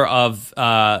tour of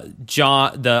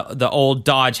John, the old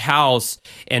Dodge house,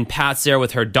 and Pat's there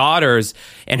with her daughters,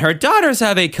 and her daughters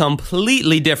have a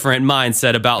completely different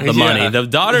mindset about the money. The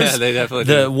daughters, they definitely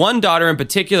the do. one daughter in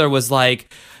particular was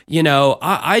like, you know,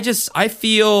 I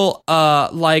feel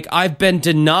like I've been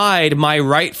denied my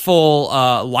rightful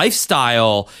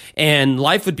lifestyle, and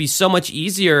life would be so much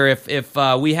easier if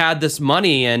we had this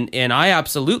money, and I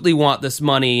absolutely want this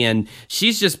money. And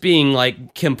she's just being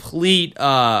like complete,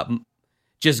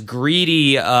 just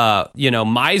greedy,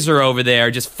 miser over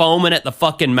there, just foaming at the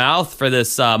fucking mouth for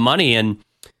this money. And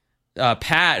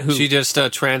Pat, who she just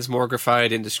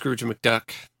transmogrified into Scrooge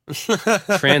McDuck.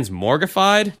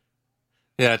 transmogrified.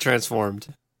 Yeah,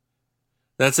 transformed.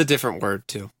 That's a different word,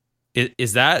 too.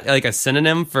 Is that like a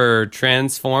synonym for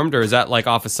transformed, or is that like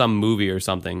off of some movie or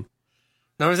something?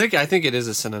 No, I think it is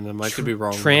a synonym. I could be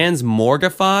wrong.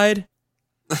 Transmorgified?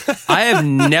 I have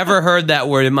never heard that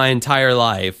word in my entire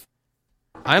life.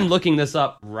 I'm looking this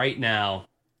up right now.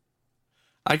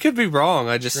 I could be wrong.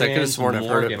 I could have sworn I've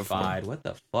heard it before. What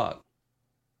the fuck?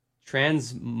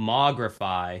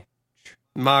 Transmogrify.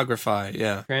 Mogrify,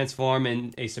 yeah. Transform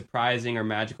in a surprising or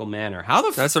magical manner.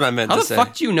 That's what I meant to say. How the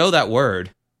fuck do you know that word?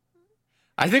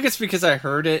 I think it's because I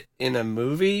heard it in a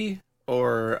movie,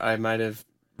 or I might have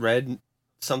read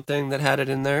something that had it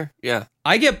in there. Yeah.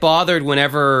 I get bothered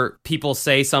whenever people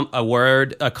say a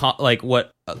word, like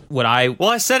what I... Well,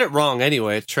 I said it wrong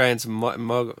anyway.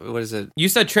 What is it? You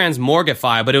said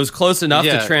transmorgify, but it was close enough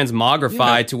to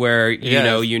transmogrify to where,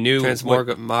 you knew...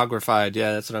 Transmogrified,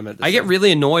 yeah, that's what I meant to say. I get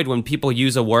really annoyed when people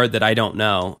use a word that I don't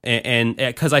know, and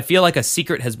because I feel like a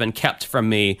secret has been kept from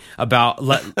me about,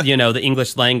 the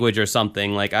English language or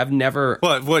something. Like, I've never...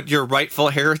 What, your rightful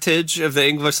heritage of the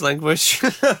English language?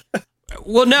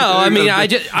 Well, no, I mean,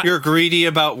 you're greedy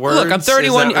about words. Look, I'm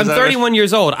 31. I'm 31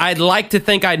 years old. I'd like to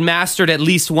think I'd mastered at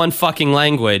least one fucking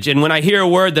language, and when I hear a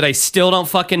word that I still don't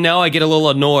fucking know, I get a little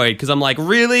annoyed because I'm like,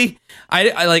 really?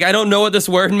 I don't know what this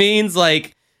word means.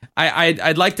 Like,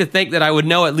 I'd like to think that I would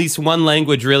know at least one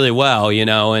language really well,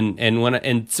 And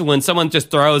when someone just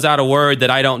throws out a word that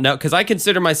I don't know, because I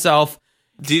consider myself.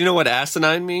 Do you know what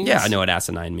asinine means? Yeah, I know what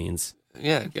asinine means.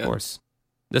 Yeah, good. Of course.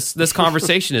 This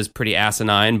conversation is pretty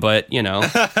asinine, but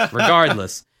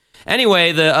regardless.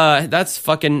 Anyway, that's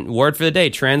fucking word for the day.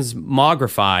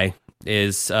 Transmogrify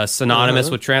is synonymous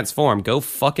with transform. Go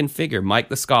fucking figure. Mike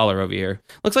the Scholar over here.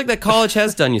 Looks like that college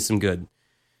has done you some good.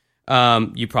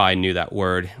 You probably knew that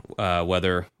word,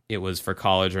 whether it was for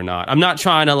college or not. I'm not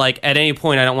trying to at any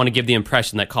point. I don't want to give the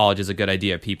impression that college is a good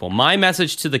idea, people. My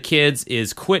message to the kids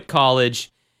is quit college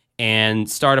and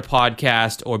start a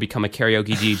podcast or become a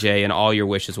karaoke DJ, and all your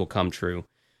wishes will come true.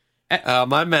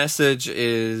 My message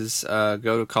is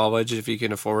go to college if you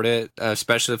can afford it,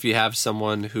 especially if you have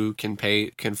someone who can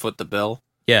foot the bill.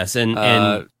 Yes,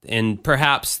 and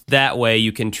perhaps that way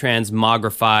you can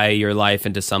transmogrify your life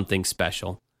into something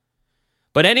special.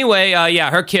 But anyway,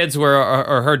 her kids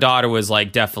or her daughter was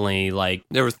definitely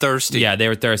they were thirsty. Yeah, they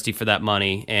were thirsty for that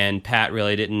money, and Pat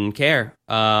really didn't care.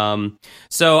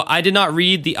 So I did not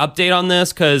read the update on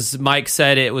this because Mike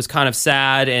said it was kind of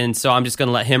sad, and so I'm just going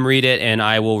to let him read it, and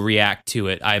I will react to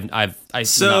it. I've not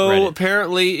read it.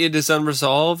 Apparently it is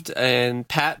unresolved, and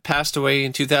Pat passed away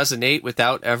in 2008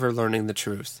 without ever learning the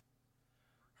truth.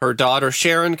 Her daughter,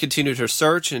 Sharon, continued her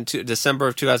search. In December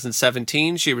of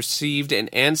 2017, she received an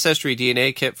Ancestry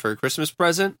DNA kit for a Christmas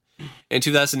present. In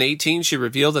 2018, she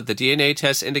revealed that the DNA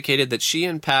test indicated that she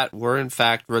and Pat were, in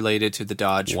fact, related to the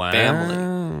Dodge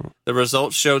family. The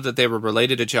results showed that they were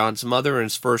related to John's mother and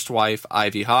his first wife,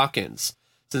 Ivy Hawkins.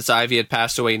 Since Ivy had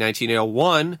passed away in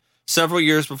 1901, several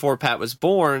years before Pat was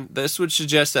born, this would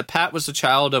suggest that Pat was the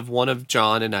child of one of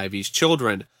John and Ivy's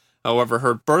children. However,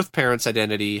 her birth parents'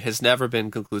 identity has never been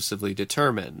conclusively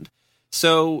determined.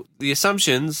 So the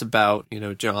assumptions about,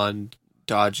 John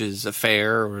Dodge's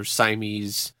affair or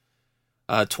Siamese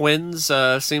twins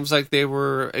seems like they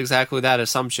were exactly that,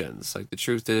 assumptions. The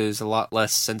truth is a lot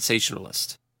less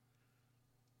sensationalist.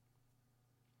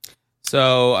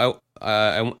 So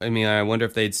I wonder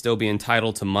if they'd still be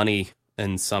entitled to money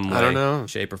in some way, I don't know,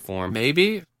 shape or form.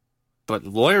 Maybe. But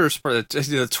lawyers,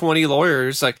 20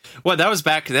 lawyers, that was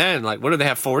back then. What do they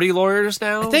have, 40 lawyers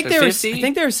now? I think they were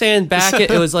saying it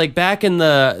was back in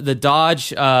the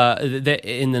Dodge, in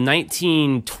the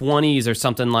 1920s or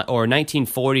something, or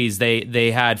 1940s,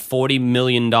 they had $40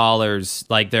 million,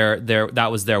 that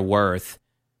was their worth.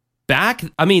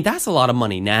 That's a lot of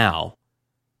money now.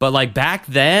 But back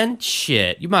then,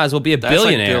 shit, you might as well be a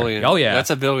billionaire. Oh yeah. That's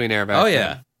a billionaire back then. Oh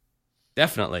yeah.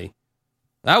 Definitely.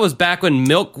 That was back when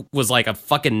milk was a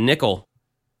fucking nickel.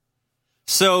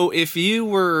 So if you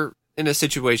were in a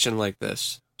situation like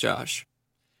this, Josh?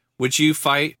 Would you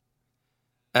fight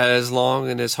as long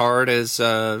and as hard as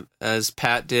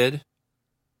Pat did?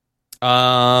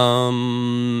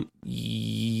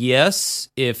 Yes,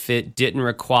 if it didn't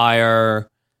require.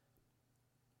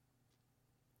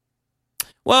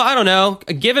 Well, I don't know.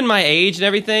 Given my age and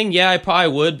everything, yeah, I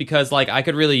probably would, because like I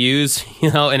could really use,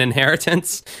 an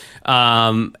inheritance.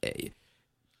 And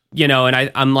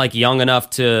I'm like young enough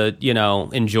to,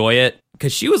 enjoy it,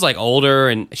 because she was like older,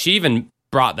 and she even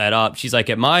brought that up. She's like,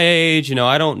 at my age,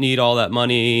 I don't need all that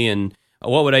money, and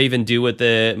what would I even do with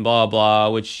it, and blah, blah,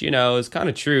 which, is kind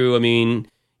of true. I mean,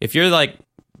 if you're like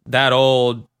that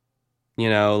old,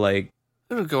 like,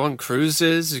 You could go on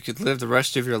cruises. You could live the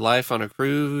rest of your life on a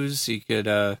cruise. You could,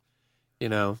 pay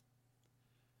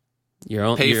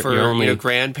for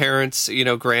grandparents,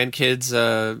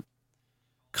 grandkids,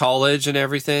 college and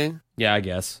everything. Yeah, I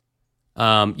guess.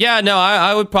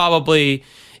 I would probably,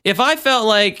 if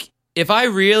I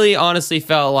really honestly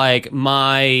felt like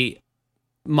my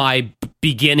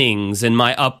beginnings and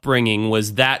my upbringing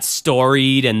was that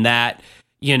storied and that,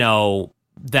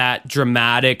 that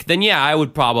dramatic, then yeah, I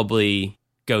would probably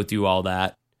go through all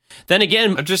that. Then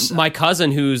again, my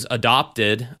cousin who's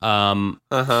adopted,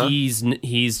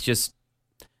 he's just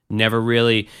never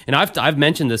really, and I've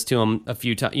mentioned this to him a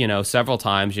few times, several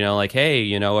times, like,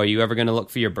 hey, are you ever going to look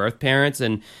for your birth parents?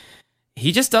 And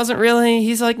he just doesn't really.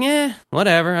 He's like, yeah,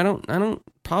 whatever. I don't.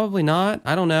 Probably not.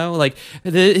 I don't know. Like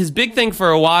his big thing for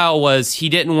a while was he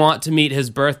didn't want to meet his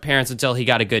birth parents until he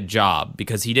got a good job,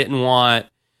 because he didn't want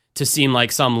to seem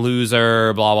like some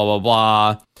loser. Blah blah blah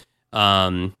blah.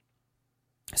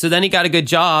 So then he got a good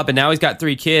job, and now he's got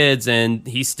 3 kids, and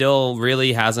he still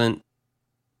really hasn't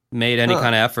made any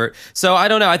kind of effort. So I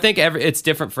don't know. I think it's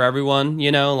different for everyone,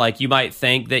 like you might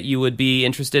think that you would be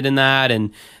interested in that,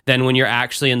 and then when you're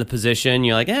actually in the position,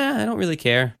 you're like, I don't really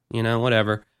care,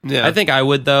 whatever. Yeah. I think I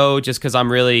would, though, just because I'm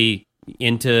really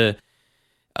into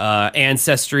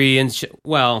ancestry and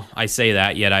well, I say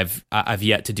that, yet I've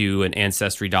yet to do an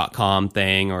ancestry.com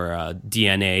thing or a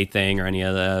DNA thing or any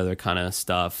of the other kind of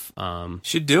stuff.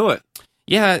 Should do it.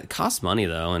 Yeah, it costs money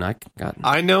though, and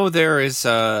I know there is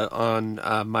on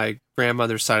my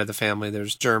grandmother's side of the family,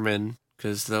 there's German,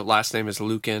 because the last name is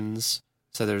Lukens,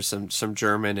 so there's some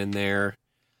German in there,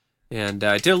 and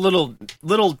I did a little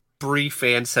brief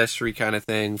ancestry kind of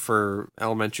thing for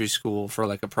elementary school for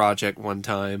like a project one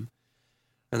time,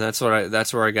 and that's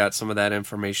where I got some of that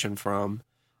information from.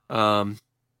 But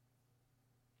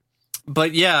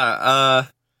yeah,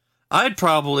 I'd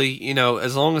probably,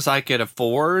 as long as I could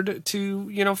afford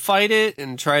to, fight it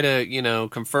and try to,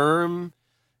 confirm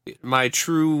my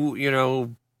true,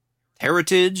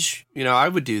 heritage, I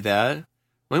would do that.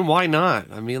 I mean, why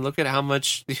not? I mean, look at how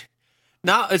much,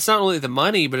 it's not only the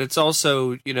money, but it's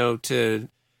also, to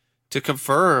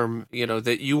confirm,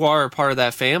 that you are a part of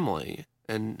that family,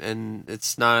 and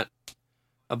it's not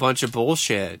a bunch of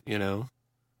bullshit,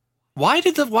 Why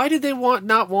did they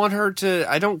not want her to?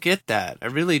 I don't get that. I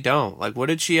really don't. Like, what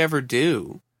did she ever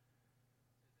do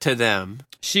to them?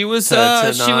 She was she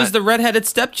was the redheaded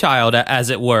stepchild, as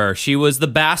it were. She was the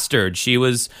bastard. She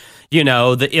was,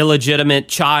 the illegitimate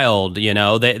child.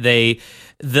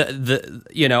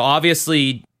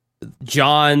 Obviously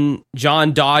John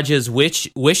Dodge's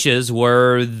wishes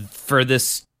were for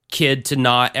this kid to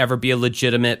not ever be a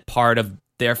legitimate part of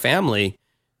their family.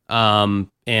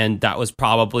 And that was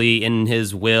probably in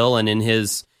his will and in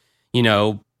his,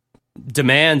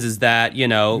 demands, is that,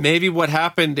 maybe what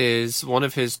happened is one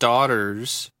of his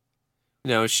daughters,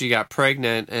 she got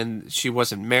pregnant and she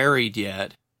wasn't married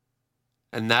yet.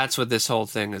 And that's what this whole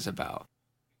thing is about.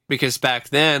 Because back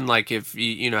then, like, if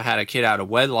you, had a kid out of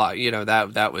wedlock,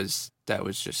 that was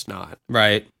just not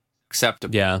right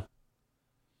acceptable. Yeah.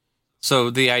 So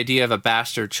the idea of a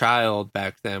bastard child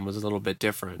back then was a little bit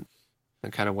different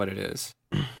than kind of what it is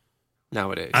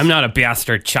nowadays. I'm not a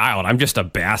bastard child. I'm just a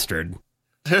bastard.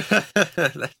 When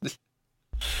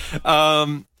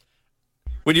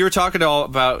you were talking all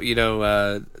about,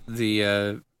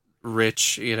 the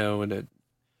rich, and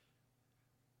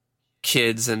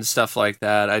kids and stuff like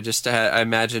that, I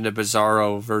imagined a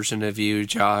bizarro version of you,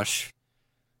 Josh,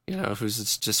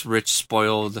 who's just rich,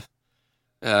 spoiled,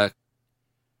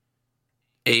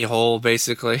 a-hole,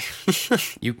 basically.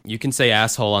 You can say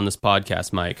asshole on this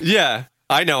podcast, Mike. Yeah,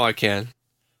 I know I can.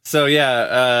 So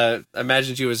yeah,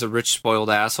 imagined you as a rich, spoiled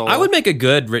asshole. I would make a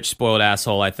good rich, spoiled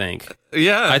asshole, I think.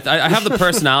 Yeah, I have the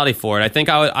personality for it. I think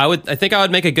I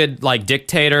would make a good like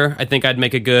dictator. I think I'd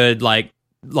make a good like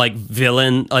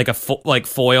villain, like a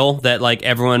foil that like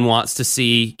everyone wants to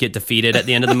see get defeated at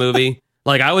the end of the movie.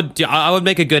 Like I would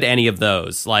make a good any of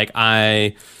those. Like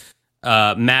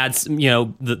mad,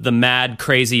 the mad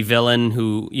crazy villain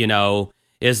who,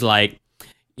 is like,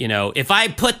 if I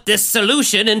put this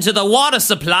solution into the water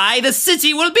supply, the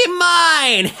city will be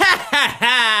mine. Ha ha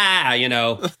ha.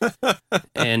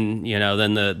 And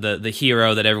then the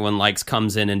hero that everyone likes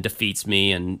comes in and defeats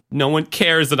me, and no one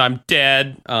cares that I'm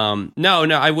dead. No,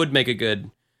 I would make a good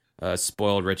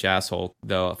spoiled rich asshole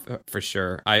though, for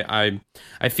sure. I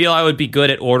feel I would be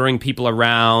good at ordering people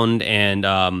around,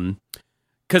 and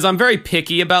because I'm very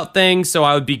picky about things, so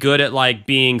I would be good at like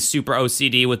being super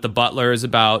OCD with the butlers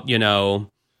about,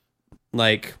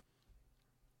 like,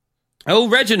 oh,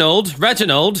 Reginald,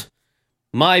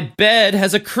 my bed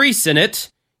has a crease in it.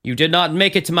 You did not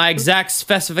make it to my exact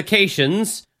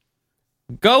specifications.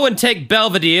 Go and take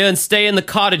Belvedere and stay in the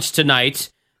cottage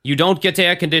tonight. You don't get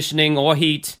air conditioning or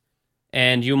heat,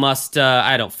 and you must.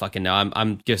 I don't fucking know.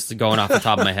 I'm just going off the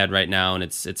top of my head right now, and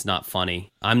it's not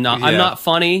funny. I'm not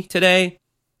funny today.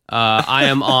 I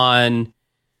am on.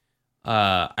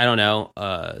 I don't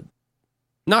know.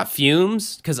 Not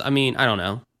fumes, because I don't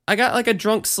know. I got like a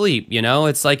drunk sleep,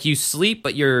 It's like you sleep,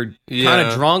 but you're kind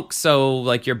of drunk, so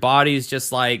like your body's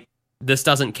just like, this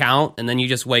doesn't count, and then you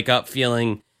just wake up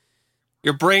feeling...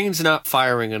 Your brain's not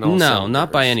firing in all cylinders.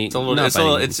 Not by any...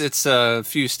 It's a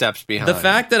few steps behind. The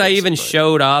fact that I even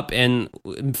showed up and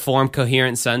formed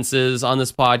coherent sentences on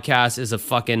this podcast is a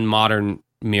fucking modern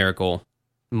miracle.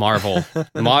 Marvel.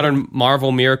 Modern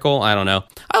Marvel miracle? I don't know.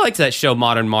 I liked that show,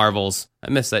 Modern Marvels. I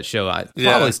miss that show.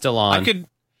 Probably still on.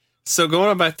 So going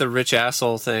on about the rich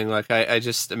asshole thing, like I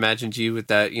just imagined you with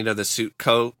that, the suit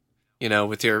coat,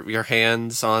 with your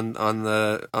hands on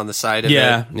the side of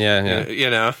it.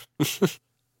 Yeah.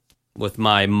 With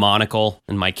my monocle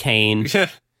and my cane.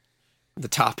 The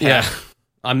top hat. Yeah.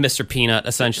 I'm Mr. Peanut,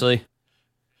 essentially.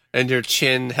 And your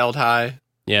chin held high.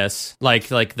 Yes, like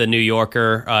the New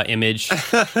Yorker image.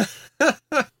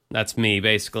 That's me,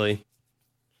 basically.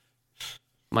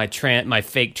 My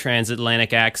fake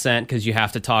transatlantic accent, because you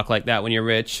have to talk like that when you're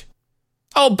rich.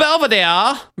 Oh,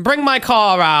 Belvedere, bring my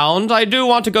car around. I do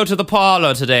want to go to the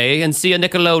parlor today and see a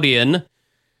Nickelodeon.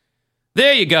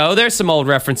 There you go. There's some old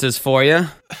references for you.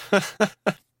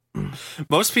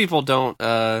 Most people don't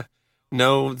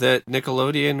know that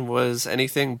Nickelodeon was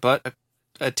anything but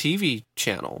a TV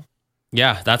channel.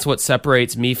 Yeah, that's what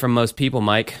separates me from most people,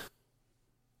 Mike.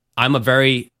 I'm a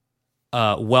very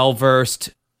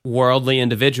well-versed, worldly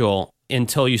individual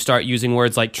until you start using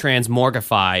words like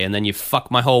transmorgify, and then you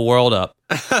fuck my whole world up.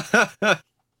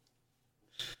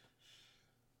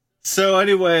 So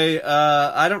anyway,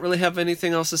 I don't really have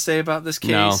anything else to say about this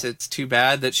case. No. It's too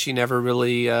bad that she never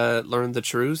really learned the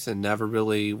truth and never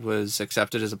really was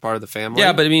accepted as a part of the family.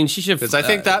 Yeah, but she should... Because I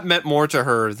think that meant more to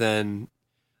her than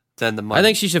the money. I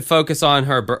think she should focus on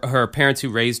her parents who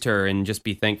raised her and just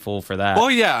be thankful for that. Oh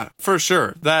yeah, for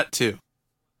sure. That too.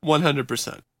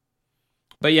 100%.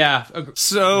 But yeah.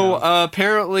 So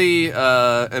apparently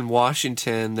in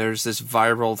Washington, there's this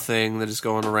viral thing that is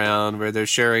going around where they're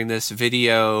sharing this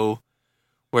video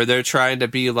where they're trying to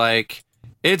be like,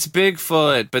 it's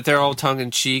Bigfoot, but they're all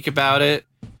tongue-in-cheek about it.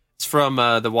 It's from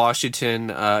the Washington,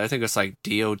 I think it's like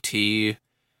DOT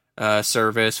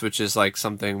service, which is like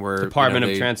something where Department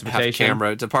of Transportation.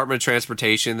 Department of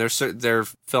Transportation. They're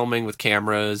filming with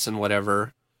cameras and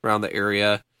whatever around the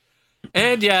area.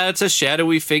 And yeah, it's a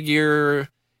shadowy figure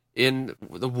in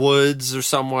the woods or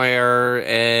somewhere,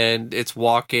 and it's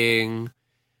walking.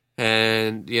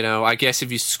 And I guess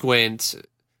if you squint,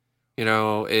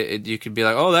 you could be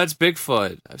like, oh, that's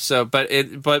Bigfoot. So, but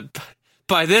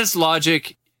by this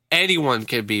logic, anyone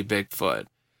can be Bigfoot.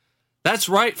 That's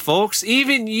right, folks.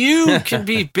 Even you can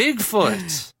be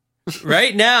Bigfoot.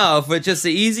 Right now, for just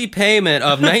the easy payment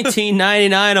of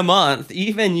 $19.99 a month,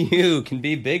 even you can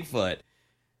be Bigfoot.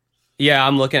 Yeah,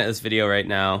 I'm looking at this video right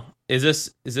now. Is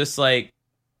this supposed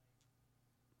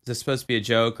to be a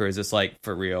joke, or is this like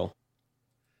for real?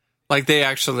 Like they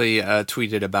actually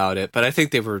tweeted about it, but I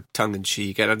think they were tongue in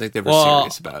cheek. I don't think they were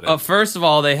serious about it. First of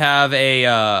all, they have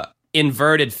a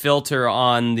inverted filter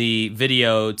on the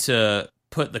video to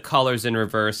put the colors in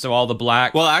reverse, so all the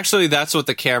black... Well, actually, that's what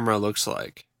the camera looks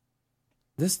like.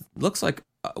 This looks like...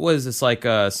 What is this, like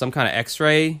some kind of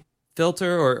X-ray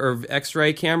filter or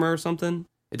X-ray camera or something?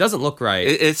 It doesn't look right.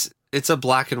 It's a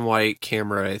black and white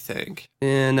camera, I think.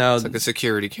 No, it's like a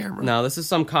security camera. No, this is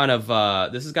some kind of...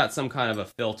 this has got some kind of a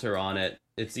filter on it.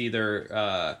 It's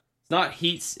either... it's not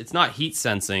heat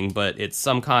sensing, but it's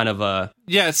some kind of a...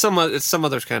 Yeah, it's some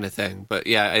other kind of thing. But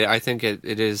yeah, I think it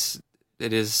is...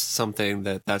 It is something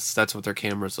that's what their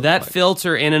cameras look like. That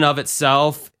filter in and of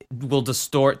itself will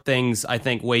distort things, I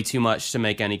think, way too much to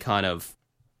make any kind of,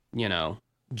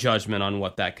 judgment on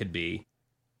what that could be.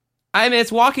 I mean,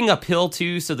 it's walking uphill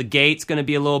too, so the gate's going to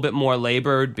be a little bit more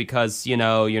labored because, you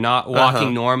know, you're not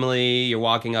walking normally, you're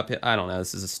walking up. I don't know,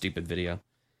 this is a stupid video.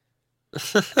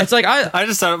 It's like, I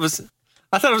just thought it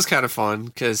was kind of fun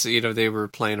because, you know, they were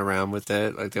playing around with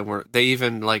it. Like they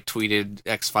even like tweeted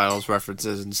X-Files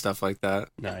references and stuff like that.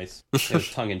 Nice. It was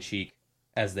tongue in cheek,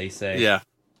 as they say. Yeah.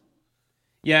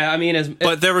 Yeah, I mean,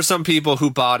 but there were some people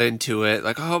who bought into it,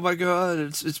 like, oh my god,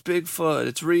 it's Bigfoot,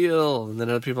 it's real. And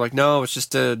then other people were like, no, it's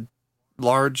just a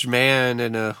large man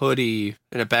in a hoodie,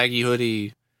 in a baggy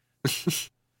hoodie,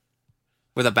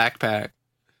 with a backpack.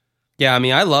 Yeah, I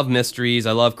mean, I love mysteries,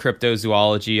 I love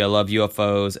cryptozoology, I love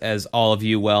UFOs, as all of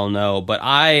you well know, but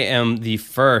I am the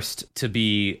first to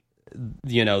be,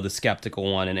 you know, the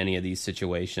skeptical one in any of these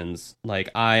situations. Like,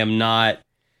 I am not...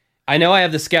 I know I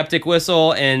have the skeptic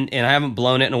whistle, and I haven't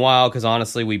blown it in a while because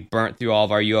honestly, we burnt through all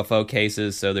of our UFO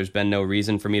cases, so there's been no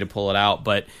reason for me to pull it out.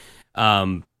 But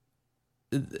anytime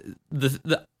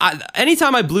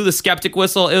I blew the skeptic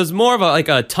whistle, it was more of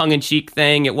a tongue-in-cheek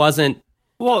thing. It wasn't.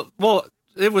 Well,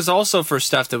 it was also for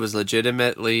stuff that was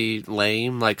legitimately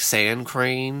lame, like sand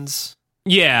cranes.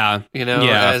 Yeah, you know,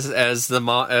 yeah. as the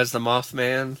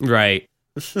Mothman, right?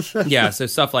 Yeah, so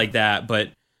stuff like that,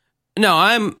 but. No,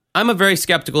 I'm a very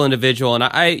skeptical individual, and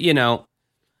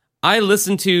I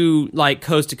listen to like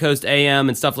Coast to Coast AM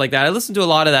and stuff like that. I listen to a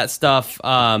lot of that stuff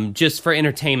just for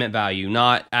entertainment value,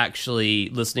 not actually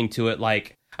listening to it.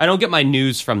 Like, I don't get my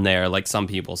news from there like some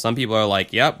people. Some people are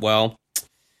like, "Yep, well,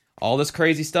 all this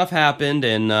crazy stuff happened,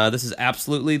 and this is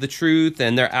absolutely the truth,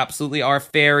 and there absolutely are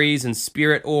fairies and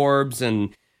spirit orbs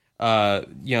and."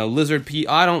 Lizard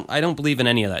people. I don't believe in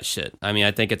any of that shit. I mean,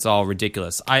 I think it's all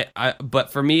ridiculous.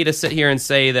 But for me to sit here and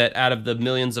say that out of the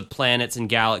millions of planets and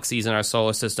galaxies in our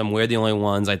solar system, we're the only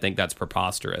ones, I think that's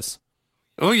preposterous.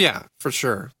 Oh yeah, for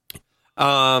sure.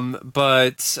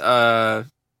 But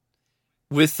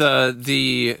with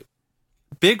the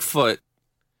Bigfoot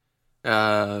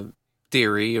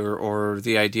theory or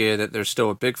the idea that there's still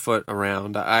a Bigfoot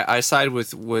around, I side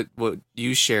with what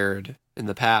you shared in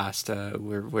the past,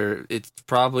 where it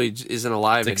probably isn't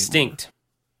alive anymore. Extinct.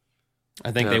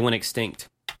 I think they went extinct.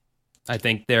 I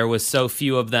think there was so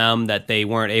few of them that they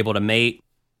weren't able to mate,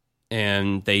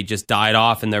 and they just died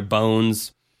off, and their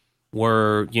bones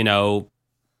were, you know,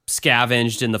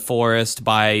 scavenged in the forest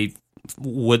by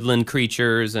woodland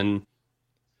creatures. And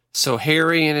so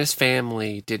Harry and his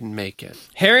family didn't make it.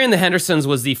 Harry and the Hendersons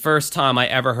was the first time I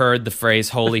ever heard the phrase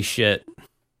 "holy shit."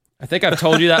 I think I've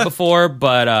told you that before,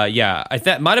 but yeah,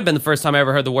 might have been the first time I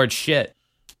ever heard the word shit.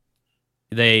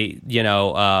 They, you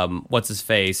know, what's his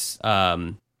face?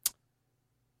 The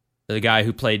guy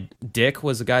who played Dick,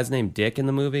 was the guy's name Dick in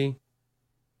the movie?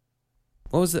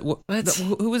 What was it?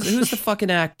 Who's the fucking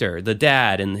actor? The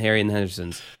dad in Harry and the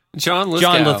Hendersons. John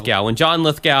Lithgow. John Lithgow. When John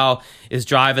Lithgow is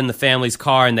driving the family's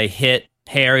car and they hit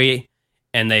Harry.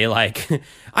 And they like,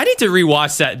 I need to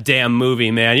rewatch that damn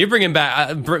movie, man. You're bringing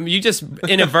back, you just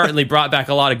inadvertently brought back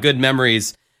a lot of good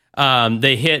memories.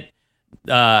 They hit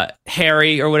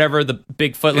Harry or whatever, the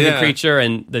Bigfoot-looking creature,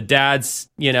 and the dad's,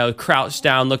 you know, crouched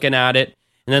down looking at it.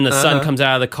 And then the son comes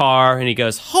out of the car and he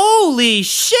goes, "Holy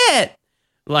shit!"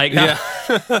 Like, that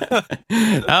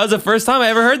was the first time I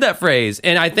ever heard that phrase.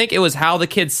 And I think it was how the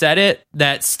kid said it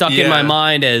that stuck in my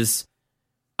mind as,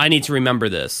 I need to remember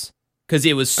this. Because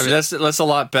it was... I mean, that's a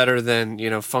lot better than, you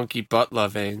know, funky butt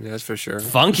loving, that's for sure.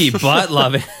 Funky butt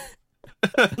loving?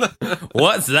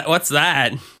 What's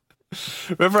that?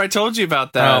 Remember I told you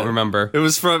about that? I don't remember. It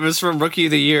was from Rookie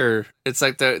of the Year. It's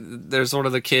like there's one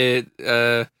of the kid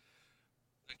in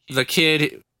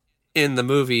the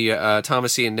movie,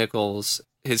 Thomas Ian Nichols,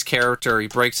 his character, he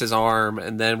breaks his arm,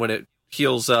 and then when it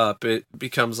heals up, it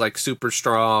becomes like super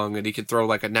strong, and he can throw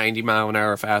like a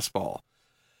 90-mile-an-hour fastball.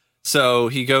 So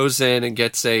he goes in and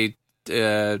gets a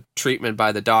treatment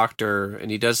by the doctor, and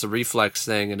he does the reflex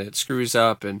thing, and it screws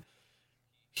up, and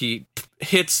he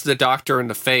hits the doctor in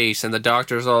the face, and the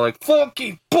doctor's all like,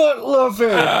 "Funky butt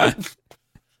loving!"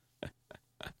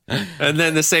 And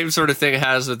then the same sort of thing it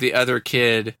has with the other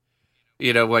kid,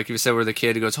 you know, like you said, where the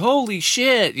kid goes, "Holy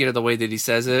shit," you know, the way that he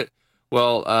says it.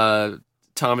 Well,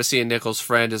 Thomas Ian Nichols'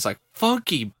 friend is like,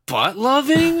 "Funky butt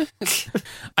loving?"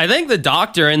 I think the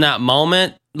doctor in that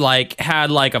moment like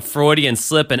had like a Freudian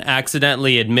slip and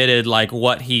accidentally admitted like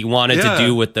what he wanted to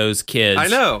do with those kids. I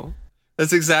know.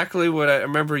 That's exactly what I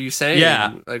remember you saying.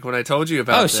 Yeah. Like when I told you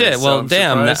about this. Oh shit. Well, so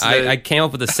damn. I came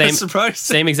up with the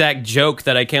same exact joke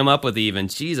that I came up with even.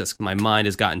 Jesus, my mind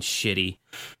has gotten shitty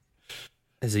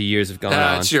as the years have gone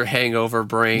on. It's your hangover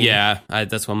brain. Yeah.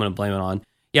 That's what I'm going to blame it on.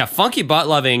 Yeah. Funky butt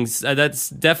loving. That's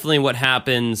definitely what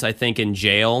happens, I think, in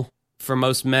jail for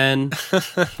most men.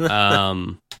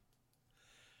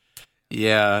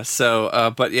 Yeah.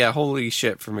 So, but yeah, holy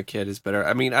shit from a kid is better.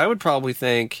 I mean, I would probably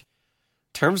think,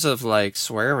 in terms of like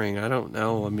swearing, I don't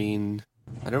know. I mean,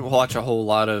 I didn't watch a whole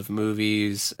lot of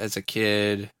movies as a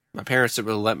kid. My parents didn't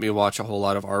really let me watch a whole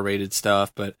lot of R-rated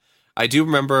stuff, but I do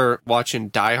remember watching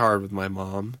Die Hard with my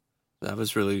mom. That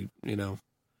was really,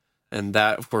 and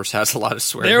that of course has a lot of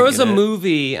swearing. There was in a it.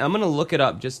 movie. I'm gonna look it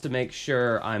up just to make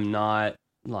sure I'm not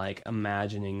like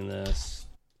imagining this.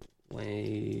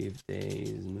 Wave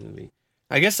Days movie.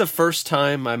 I guess the first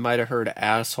time I might have heard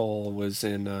asshole was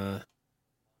in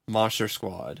Monster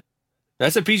Squad.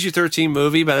 That's a PG-13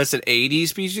 movie, but that's an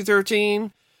 80s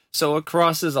PG-13. So it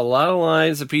crosses a lot of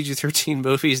lines that PG-13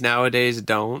 movies nowadays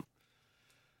don't.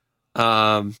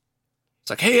 It's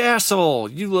like, hey, asshole,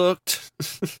 you looked.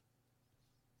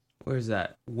 Where's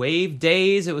that? Wave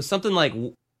Days. It was something like...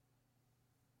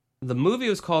 The movie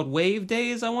was called Wave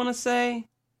Days, I want to say.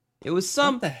 It was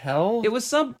some... What the hell? It was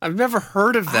some... I've never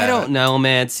heard of that. I don't know,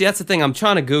 man. See, that's the thing. I'm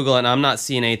trying to Google it, and I'm not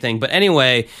seeing anything. But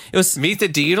anyway, it was... Meet the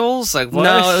Deedles? Like, what?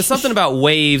 No, it was something about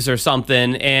waves or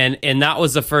something, and that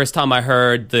was the first time I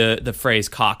heard the phrase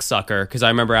cocksucker, because I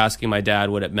remember asking my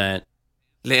dad what it meant.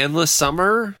 Landless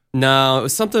Summer? No, it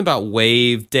was something about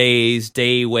wave days,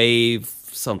 day wave,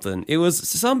 something. It was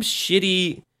some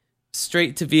shitty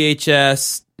straight to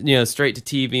VHS, straight to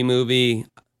TV movie,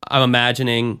 I'm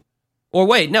imagining. Or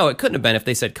wait, no, it couldn't have been if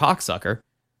they said cocksucker.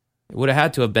 It would have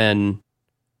had to have been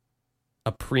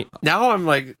a pre... Now I'm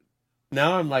like,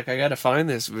 I gotta find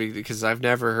this because I've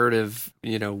never heard of,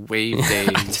 Wave Days.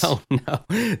 I don't know.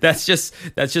 That's just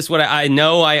what I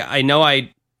know. I know,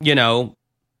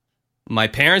 my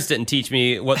parents didn't teach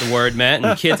me what the word meant,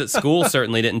 and kids at school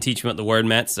certainly didn't teach me what the word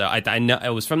meant. So I know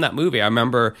it was from that movie. I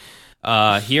remember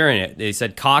hearing it. They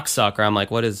said cocksucker. I'm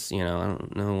like, what is, I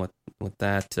don't know what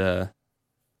that...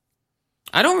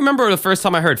 I don't remember the first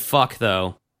time I heard fuck,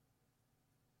 though.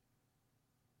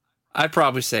 I'd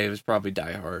probably say it was probably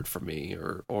Die Hard for me,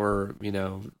 or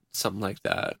something like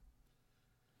that.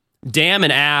 Damn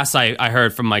and ass, I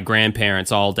heard from my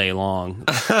grandparents all day long.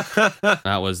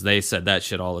 They said that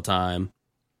shit all the time.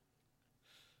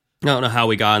 I don't know how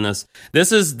we got in this.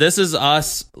 This is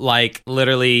us, like,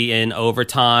 literally in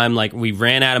overtime. Like, we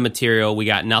ran out of material, we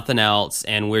got nothing else,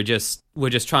 and we're just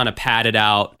trying to pad it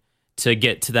out to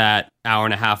get to that hour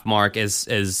and a half mark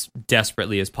as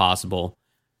desperately as possible.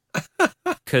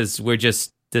 Because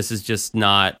this is just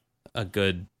not a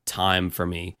good time for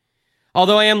me.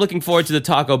 Although I am looking forward to the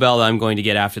Taco Bell that I'm going to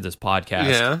get after this podcast.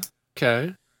 Yeah.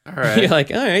 Okay. All right. You're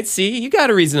like, all right, see, you got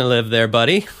a reason to live there,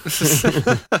 buddy.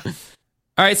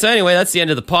 All right, so anyway, that's the end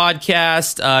of the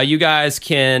podcast. You guys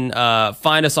can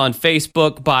find us on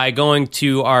Facebook by going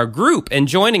to our group and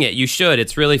joining it. You should.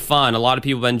 It's really fun. A lot of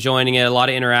people have been joining it, a lot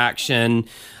of interaction.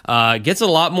 Gets a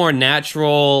lot more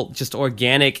natural, just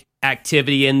organic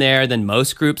activity in there than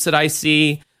most groups that I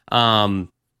see. A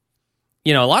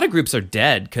lot of groups are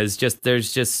dead because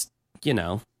there's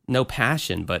no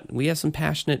passion, but we have some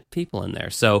passionate people in there.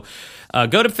 So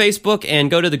go to Facebook and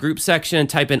go to the group section and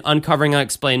type in Uncovering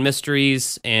Unexplained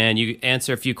Mysteries, and you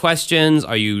answer a few questions.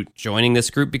 Are you joining this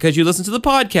group because you listen to the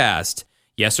podcast?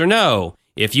 Yes or no?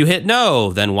 If you hit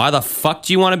no, then why the fuck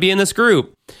do you want to be in this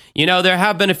group? There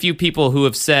have been a few people who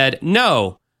have said,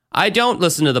 no, I don't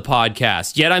listen to the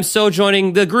podcast, yet I'm still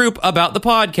joining the group about the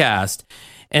podcast.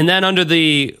 And then under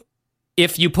the,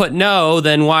 if you put no,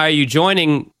 then why are you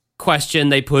joining question,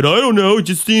 they put, I don't know, it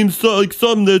just seems like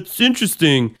something that's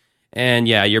interesting. And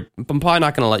yeah, I'm probably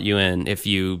not going to let you in if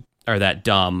you are that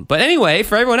dumb. But anyway,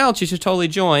 for everyone else, you should totally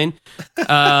join.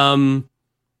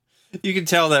 You can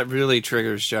tell that really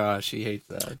triggers Josh. He hates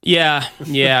that. Yeah.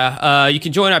 You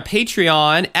can join our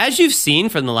Patreon. As you've seen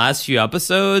from the last few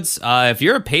episodes, if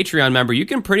you're a Patreon member, you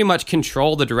can pretty much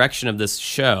control the direction of this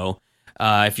show.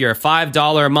 If you're a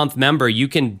 $5 a month member, you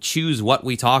can choose what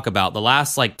we talk about. The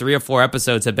last 3 or 4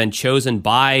 episodes have been chosen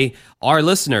by our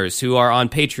listeners who are on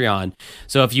Patreon.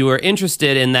 So if you are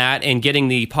interested in that and getting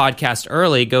the podcast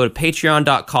early, go to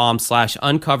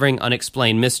patreon.com/uncovering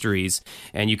unexplained mysteries,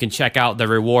 and you can check out the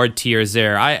reward tiers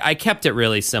there. I kept it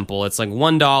really simple. It's like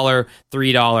 $1,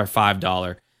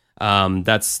 $3, $5.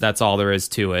 That's all there is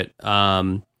to it.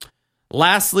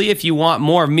 Lastly, if you want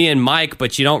more of me and Mike,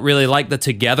 but you don't really like the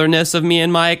togetherness of me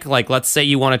and Mike, let's say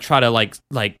you want to try to like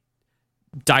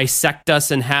dissect us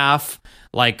in half,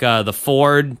 like the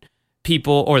Ford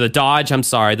people or the Dodge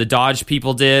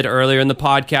people did earlier in the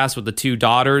podcast with the 2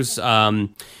 daughters.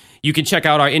 You can check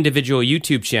out our individual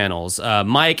YouTube channels.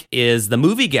 Mike is the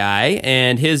movie guy,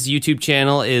 and his YouTube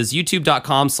channel is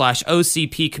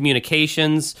youtube.com/OCP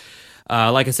Communications.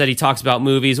 Like I said, he talks about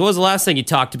movies. What was the last thing you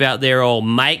talked about there, old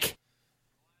Mike?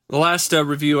 The last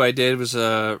review I did was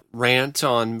a rant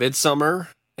on Midsummer,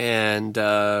 and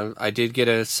I did get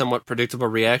a somewhat predictable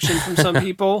reaction from some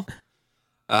people.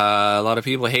 A lot of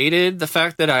people hated the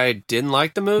fact that I didn't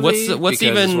like the movie. What's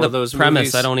even the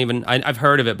premise? Movies. I've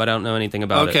heard of it, but I don't know anything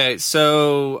about it. Okay,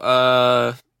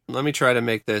 so let me try to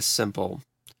make this simple.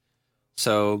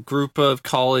 So, group of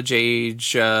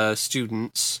college-age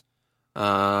students,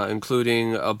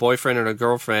 including a boyfriend and a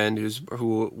girlfriend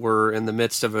who were in the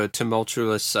midst of a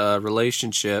tumultuous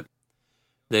relationship.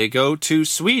 They go to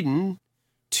Sweden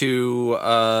to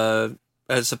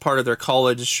as a part of their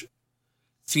college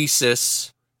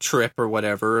thesis trip or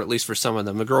whatever, at least for some of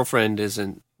them. The girlfriend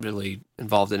isn't really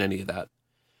involved in any of that.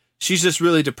 She's just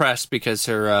really depressed because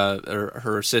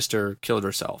her sister killed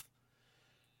herself.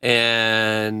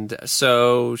 And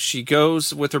so she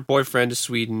goes with her boyfriend to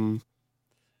Sweden,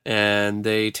 and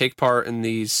they take part in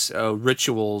these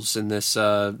rituals in this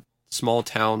small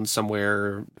town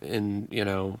somewhere in,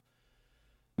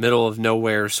 middle of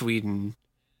nowhere, Sweden.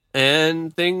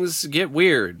 And things get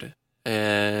weird.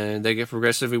 And they get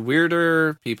progressively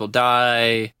weirder. People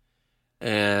die.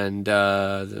 And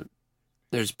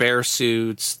there's bear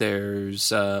suits.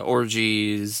 There's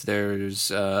orgies.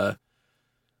 There's,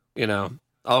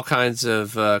 all kinds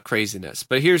of craziness.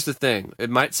 But here's the thing. It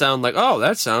might sound like, oh,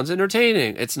 that sounds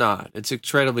entertaining. It's not. It's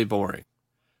incredibly boring.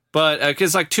 But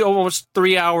because almost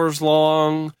 3 hours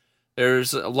long,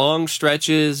 there's long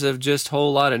stretches of just a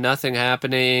whole lot of nothing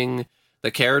happening. The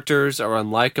characters are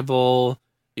unlikable.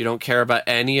 You don't care about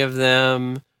any of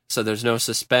them, so there's no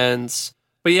suspense.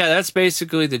 But yeah, that's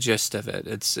basically the gist of it.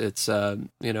 It's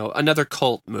another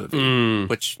cult movie,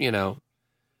 which,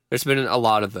 there's been a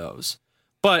lot of those.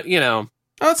 But,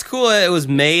 Oh, it's cool it was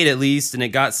made at least, and it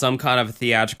got some kind of a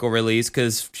theatrical release,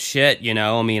 because shit,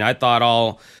 I thought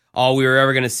all we were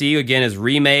ever going to see again is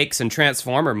remakes and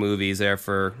Transformer movies there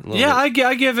for a little bit.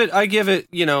 I give it, I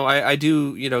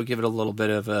do, give it a little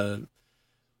bit of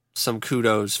some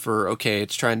kudos for, okay,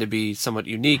 it's trying to be somewhat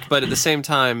unique, but at the same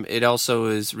time, it also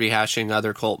is rehashing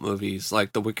other cult movies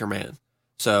like The Wicker Man.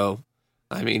 So,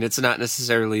 it's not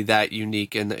necessarily that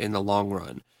unique in the long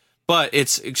run. But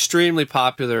it's extremely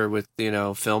popular with,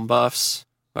 film buffs,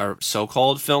 or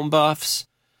so-called film buffs.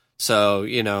 So,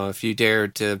 if you dare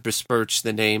to besmirch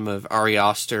the name of Ari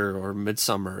Aster or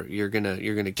Midsummer, you're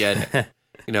gonna get it.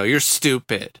 You're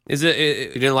stupid. Is you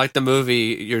didn't like the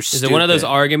movie, you're stupid. Is it one of those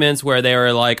arguments where they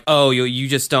were like, oh, you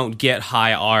just don't get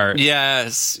high art?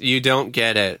 Yes, you don't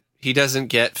get it. He doesn't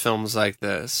get films like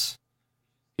this.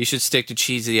 You should stick to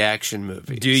cheesy action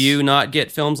movies. Do you not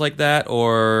get films like that,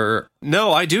 or...?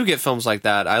 No, I do get films like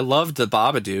that. I loved The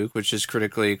Babadook, which is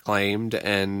critically acclaimed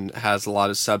and has a lot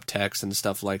of subtext and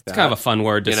stuff like that. It's kind of a fun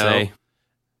word to say.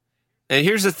 And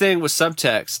here's the thing with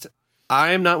subtext.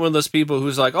 I am not one of those people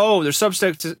who's like, oh, there's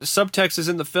subtext is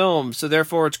in the film, so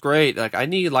therefore it's great. Like, I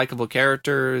need likable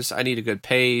characters. I need a good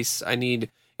pace. I need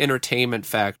entertainment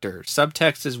factor.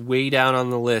 Subtext is way down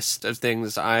on the list of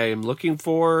things I am looking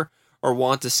for or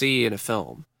want to see in a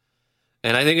film.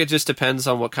 And I think it just depends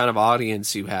on what kind of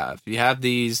audience you have. You have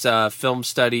these film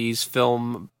studies,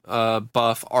 film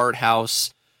buff, art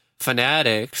house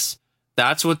fanatics.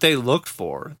 That's what they look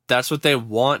for. That's what they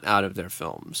want out of their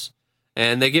films.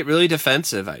 And they get really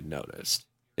defensive, I've noticed,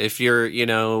 if you're,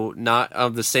 not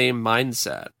of the same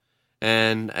mindset.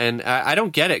 And I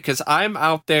don't get it, because I'm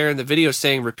out there in the video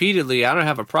saying repeatedly, I don't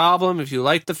have a problem if you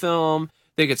like the film,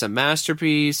 think it's a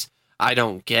masterpiece. I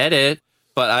don't get it,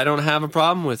 but I don't have a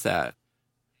problem with that.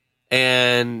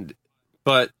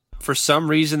 But for some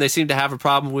reason, they seem to have a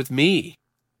problem with me,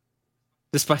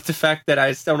 despite the fact that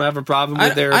I don't have a problem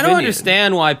with their opinion. I don't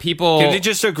understand why people... Can they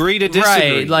just agree to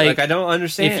disagree? Right, like, I don't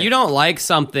understand. If you don't like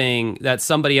something that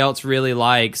somebody else really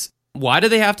likes, why do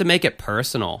they have to make it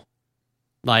personal?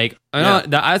 Like, I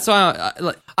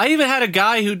even had a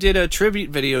guy who did a tribute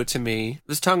video to me. It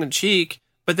was tongue-in-cheek.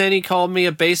 But then he called me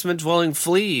a basement-dwelling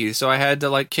flea, so I had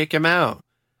to kick him out.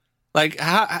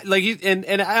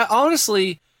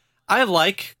 Honestly, I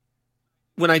like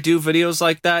when I do videos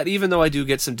like that, even though I do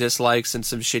get some dislikes and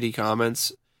some shitty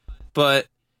comments. But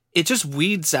it just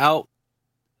weeds out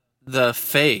the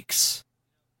fakes.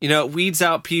 It weeds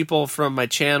out people from my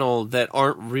channel that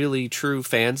aren't really true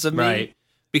fans of me. Right.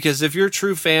 Because if you're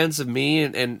true fans of me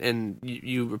and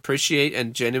you appreciate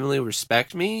and genuinely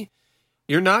respect me,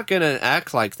 you're not going to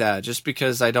act like that just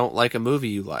because I don't like a movie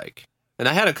you like. And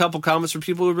I had a couple comments from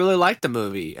people who really liked the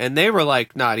movie, and they were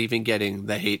not even getting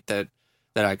the hate that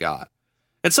I got.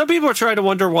 And some people are trying to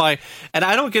wonder why, and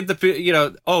I don't get the,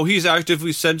 he's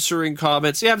actively censoring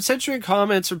comments. Yeah, I'm censoring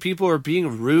comments from people who are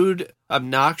being rude,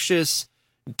 obnoxious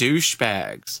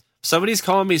douchebags. somebody's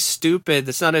calling me stupid.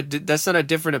 That's not a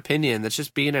different opinion. That's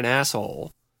just being an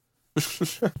asshole.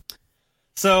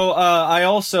 So I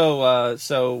also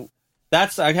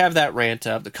I have that rant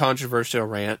up, the controversial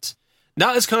rant.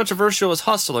 Not as controversial as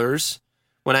Hustlers,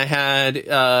 when I had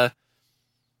a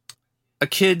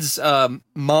kid's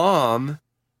mom,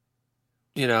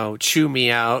 chew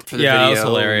me out for the video. Yeah, that was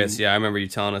hilarious. Yeah, I remember you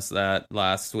telling us that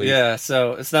last week. Yeah,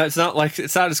 so it's not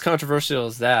as controversial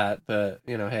as that, but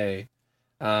hey,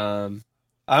 I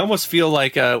almost feel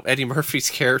like Eddie Murphy's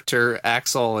character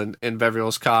Axel in Beverly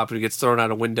Hills Cop, who gets thrown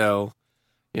out a window.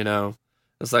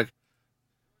 It's like,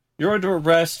 you're under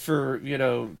arrest for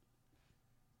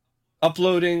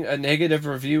uploading a negative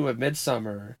review of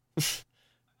Midsummer.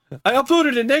 I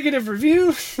uploaded a negative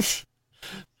review.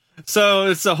 So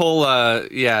it's a whole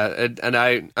and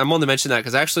I'm only mentioning that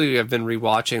because actually I've been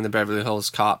rewatching the Beverly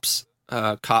Hills cop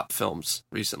films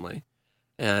recently,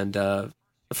 and the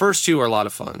first two are a lot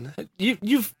of fun.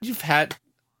 You've had,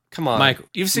 come on, Mike,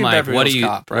 you've seen Beverly Hills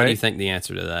Cop, right? What do you think the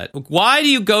answer to that? Why do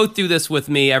you go through this with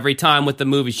me every time with the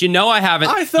movies? I haven't.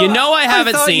 I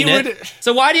haven't seen it.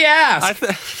 So why do you ask?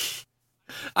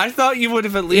 I thought you would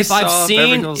have at least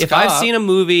if I've seen a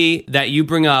movie that you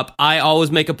bring up, I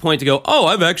always make a point to go, oh,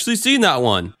 I've actually seen that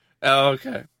one. Oh,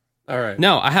 okay. All right.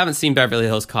 No, I haven't seen Beverly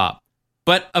Hills Cop.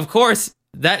 But, of course,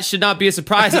 that should not be a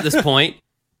surprise at this point,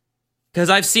 because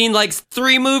I've seen,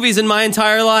 3 movies in my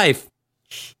entire life.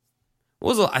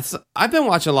 I've been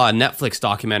watching a lot of Netflix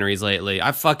documentaries lately.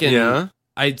 Yeah?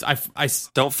 I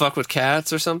Don't Fuck with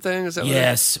Cats or something? Is that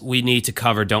yes, we need to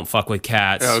cover Don't Fuck with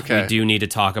Cats. Okay. We do need to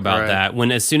talk about that.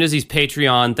 As soon as these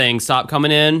Patreon things stop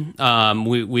coming in,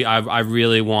 I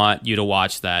really want you to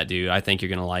watch that, dude. I think you're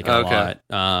gonna like it a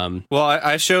lot. Well,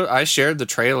 I shared the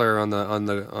trailer on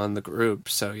the group,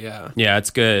 so yeah. Yeah,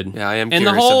 it's good. Yeah, I am. And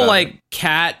the whole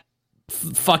cat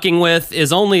fucking with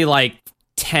is only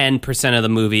 10% of the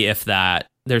movie, if that.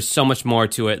 There's so much more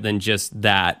to it than just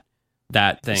that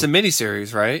thing. It's a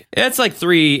miniseries, right? It's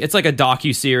 3. It's like a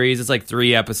docu-series. It's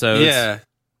 3 episodes. Yeah.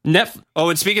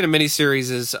 And speaking of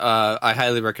miniseries, I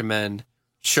highly recommend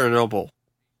Chernobyl.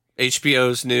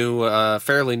 HBO's new,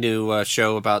 fairly new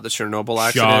show about the Chernobyl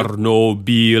accident.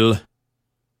 Chernobyl.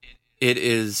 It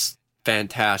is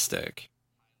fantastic.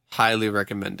 Highly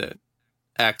recommend it.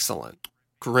 Excellent.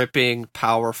 Gripping,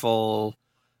 powerful,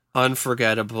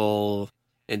 unforgettable,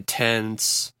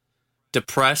 intense,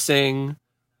 depressing,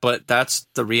 but that's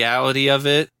the reality of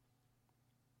it.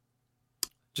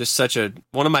 Just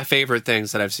one of my favorite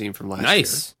things that I've seen from last year.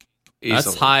 Nice.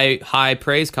 Easily. That's high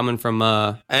praise coming from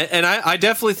and I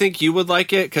definitely think you would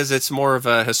like it because it's more of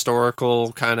a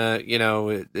historical kind of,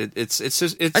 it's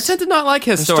just I tend to not like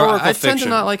historical fiction. tend to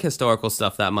not like historical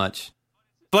stuff that much.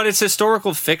 But it's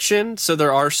historical fiction, so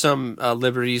there are some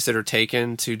liberties that are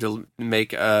taken to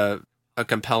make a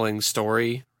compelling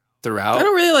story throughout. I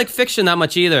don't really like fiction that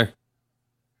much either.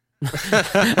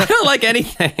 I don't like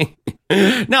anything.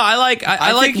 No, I like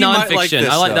nonfiction.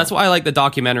 That's why I like the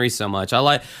documentaries so much.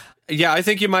 Yeah, I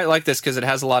think you might like this because it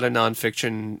has a lot of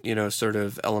nonfiction, sort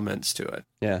of elements to it.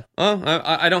 Yeah. Oh,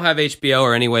 I don't have HBO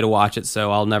or any way to watch it,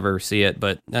 so I'll never see it.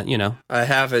 But I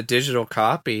have a digital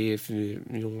copy if you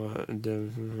want.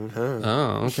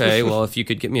 Oh, okay. Well, if you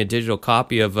could get me a digital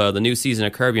copy of the new season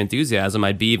of Curb Your Enthusiasm,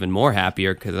 I'd be even more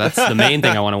happier because that's the main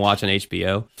thing I want to watch on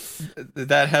HBO.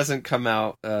 That hasn't come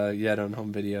out yet on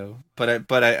home video,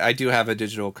 but I do have a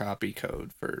digital copy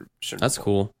code for sure. That's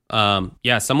cool.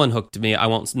 Yeah, someone hooked me. I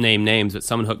won't name names, but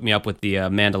someone hooked me up with the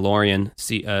Mandalorian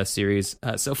series.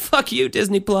 So fuck you,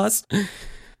 Disney Plus.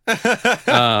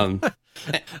 I'm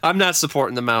not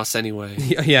supporting the mouse anyway.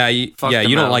 Yeah, you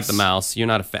don't like the mouse. You're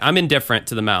not a fan. I'm indifferent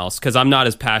to the mouse because I'm not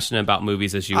as passionate about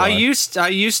movies as you are. I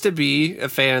used to be a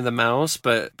fan of the mouse,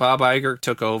 but Bob Iger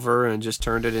took over and just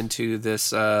turned it into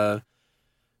this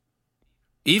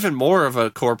even more of a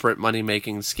corporate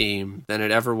money-making scheme than it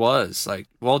ever was.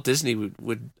 Walt Disney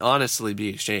would honestly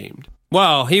be ashamed.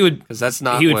 Well, he would, because that's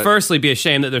not. He would firstly be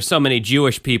ashamed that there's so many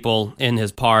Jewish people in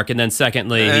his park, and then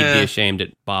secondly, he'd be ashamed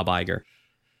at Bob Iger.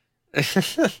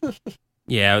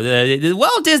 Yeah,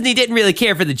 Walt Disney didn't really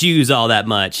care for the Jews all that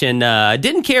much, and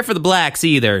didn't care for the blacks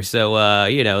either. So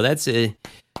that's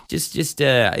just.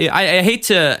 I hate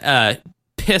to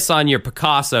piss on your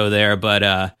Picasso there,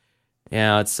 but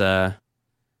it's.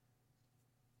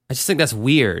 I just think that's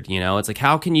weird, It's like,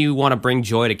 how can you want to bring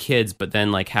joy to kids, but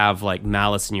then have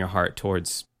malice in your heart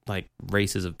towards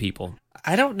races of people?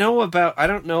 I don't know about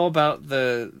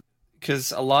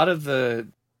because a lot of the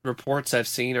reports I've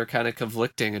seen are kind of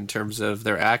conflicting in terms of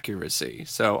their accuracy.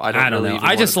 So I don't know.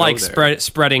 I just like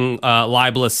spreading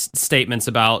libelous statements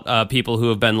about people who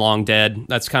have been long dead.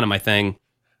 That's kind of my thing.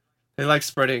 They like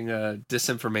spreading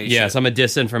disinformation. Yes, I'm a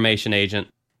disinformation agent.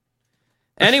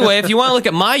 Anyway, if you want to look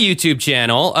at my YouTube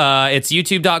channel, it's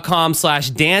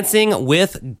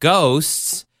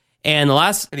youtube.com/dancingwithghosts. And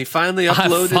he finally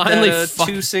uploaded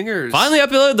two singers. Finally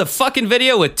uploaded the fucking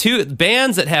video with two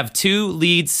bands that have two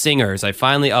lead singers. I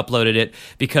finally uploaded it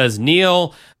because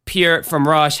Neil Peart from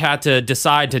Rush had to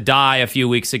decide to die a few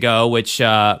weeks ago, which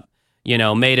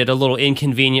made it a little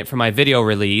inconvenient for my video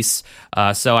release.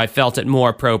 So I felt it more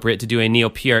appropriate to do a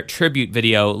Neil Peart tribute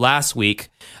video last week.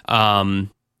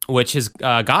 Which has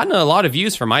gotten a lot of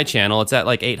views for my channel. It's at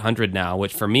like 800 now,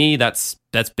 which for me, that's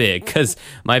big because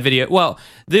my video... Well,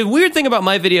 the weird thing about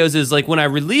my videos is like when I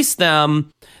release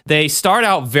them, they start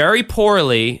out very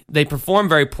poorly, they perform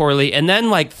very poorly, and then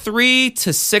like 3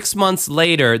 to 6 months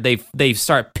later, they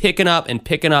start picking up, and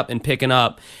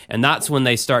that's when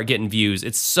they start getting views.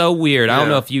 It's so weird. I don't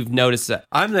know if you've noticed that.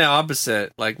 I'm the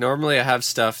opposite. Like normally I have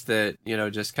stuff that,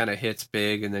 just kind of hits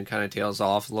big and then kind of tails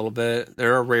off a little bit.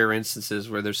 There are rare instances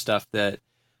where there's stuff that,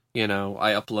 I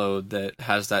upload that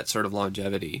has that sort of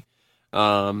longevity.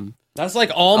 That's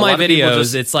like all my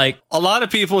videos. It's like a lot of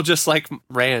people just like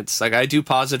rants. Like I do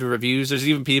positive reviews. There's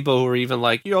even people who are even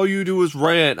like, all you do is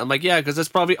rant. I'm like, yeah, because that's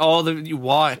probably all that you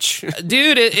watch.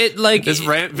 Dude, it like this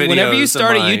rant videos. Whenever you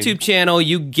start a YouTube channel,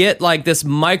 you get like this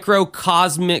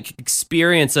microcosmic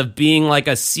experience of being like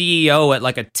a CEO at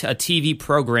like a TV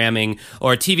programming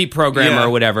or a TV programmer or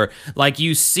whatever. Like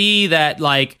you see that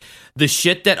like the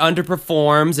shit that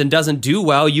underperforms and doesn't do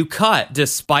well, you cut,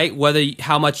 despite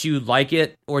how much you like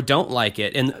it or don't like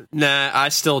it. And nah, I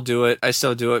still do it.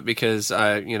 Because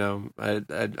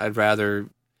I'd rather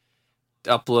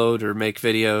upload or make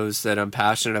videos that I'm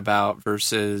passionate about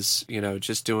versus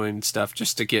just doing stuff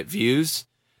just to get views.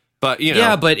 But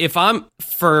yeah, but if I'm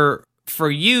for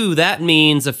you, that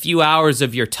means a few hours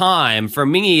of your time. For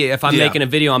me, if I'm making a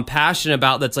video I'm passionate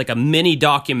about that's like a mini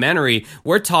documentary,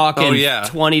 we're talking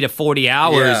 20 to 40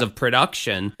 hours of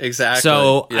production. Exactly.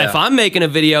 So if I'm making a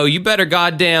video, you better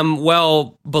goddamn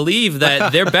well believe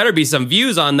that there better be some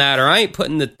views on that, or I ain't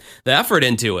putting the effort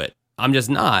into it. I'm just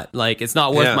not. Like, it's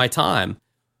not worth my time,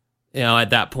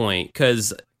 at that point.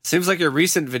 Because seems like your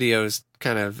recent videos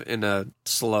kind of in a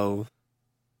slow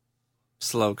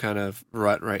kind of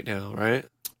rut right now, right?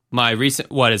 My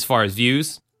recent, as far as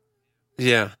views?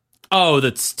 Yeah. Oh, the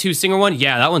two-singer one?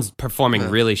 Yeah, that one's performing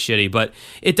really shitty, but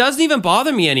it doesn't even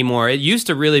bother me anymore. It used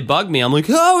to really bug me. I'm like,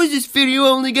 how is this video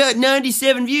only got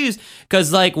 97 views?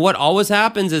 Because, like, what always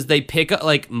happens is they pick up,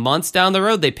 like, months down the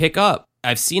road, they pick up.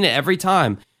 I've seen it every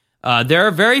time. There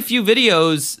are very few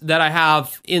videos that I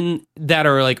have that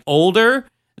are, like, older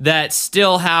that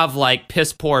still have like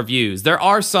piss poor views. There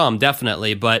are some,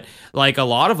 definitely, but like a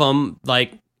lot of them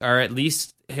like are at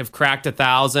least have cracked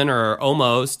 1,000 or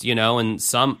almost, and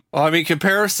some. Well, I mean,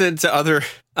 comparison to other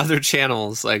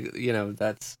channels, like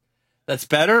that's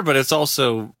better, but it's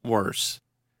also worse,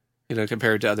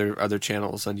 compared to other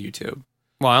channels on YouTube.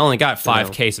 Well, I only got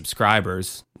 5K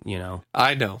subscribers.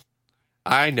 I know.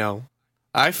 I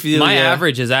feel my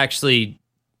average is actually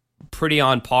pretty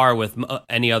on par with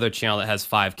any other channel that has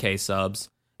 5K subs,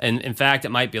 and in fact, it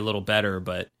might be a little better.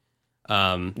 But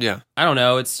I don't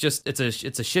know. It's just it's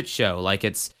a shit show. Like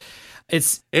it's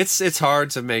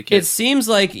hard to make it. It seems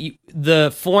like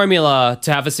the formula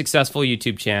to have a successful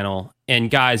YouTube channel. And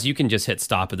guys, you can just hit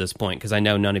stop at this point because I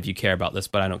know none of you care about this,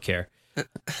 but I don't care.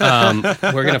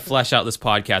 We're gonna flesh out this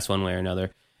podcast one way or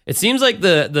another. It seems like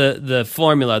the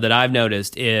formula that I've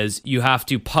noticed is you have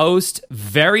to post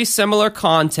very similar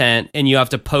content and you have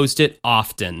to post it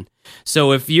often.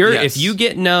 So if you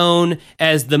get known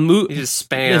as the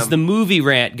movie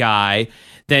rant guy,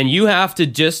 then you have to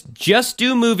just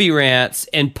do movie rants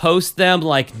and post them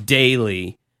like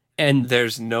daily. And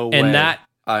there's no way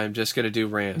I'm just gonna do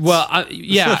rants. Well,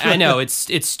 I know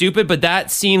it's stupid, but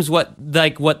that seems what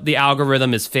the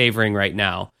algorithm is favoring right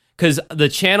now. Because the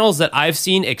channels that I've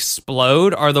seen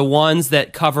explode are the ones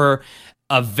that cover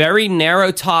a very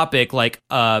narrow topic, like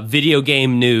video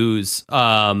game news,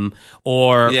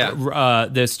 or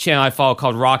this channel I follow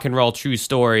called Rock and Roll True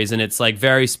Stories, and it's like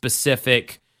very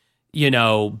specific,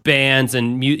 bands,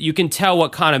 and you can tell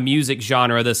what kind of music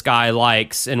genre this guy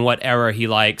likes and what era he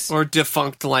likes. Or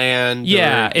Defunct Land.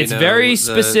 Yeah, it's very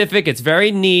specific, it's very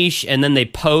niche, and then they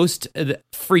post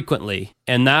frequently.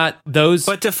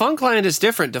 But Defunct Land is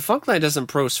different. Defunct Land doesn't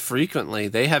post frequently.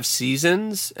 They have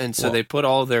seasons, and so they put a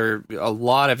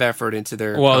lot of effort into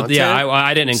their content. Yeah,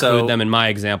 I didn't include them in my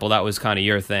example. That was kind of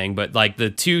your thing. But like the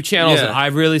two channels that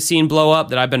I've really seen blow up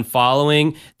that I've been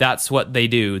following, that's what they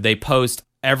do. They post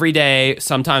every day,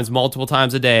 sometimes multiple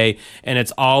times a day, and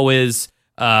it's always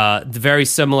very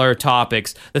similar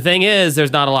topics. The thing is,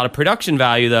 there's not a lot of production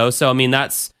value though. So I mean,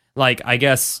 that's like, I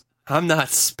guess I'm not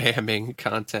spamming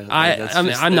content.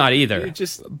 I'm not either.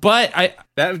 But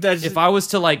if I was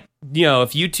to like, you know,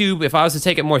 if I was to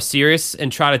take it more serious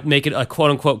and try to make it a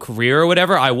quote unquote career or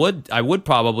whatever, I would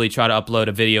probably try to upload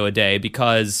a video a day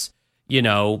because, you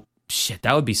know, shit,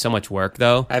 that would be so much work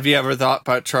though. Have you ever thought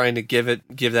about trying to give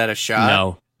that a shot?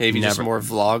 No. Maybe never. Just more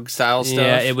vlog style stuff?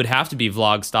 Yeah, it would have to be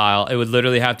vlog style. It would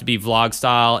literally have to be vlog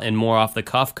style and more off the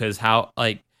cuff because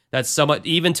that's so much,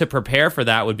 even to prepare for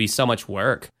that would be so much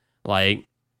work. Like,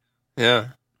 yeah,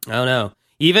 I don't know.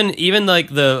 Even like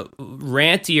the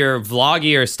rantier,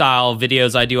 vloggier style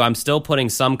videos I do, I'm still putting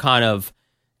some kind of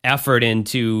effort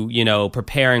into, you know,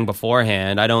 preparing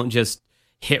beforehand. I don't just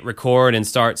hit record and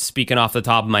start speaking off the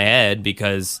top of my head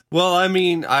because. Well, I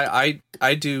mean, I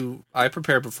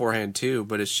prepare beforehand too,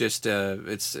 but it's just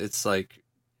it's like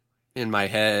in my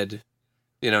head,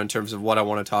 you know, in terms of what I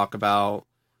want to talk about,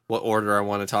 what order I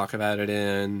want to talk about it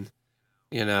in,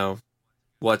 you know.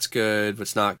 What's good,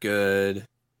 what's not good,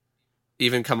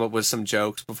 even come up with some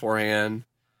jokes beforehand.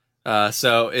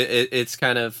 So it's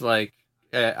kind of like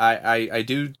I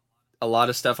do a lot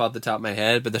of stuff off the top of my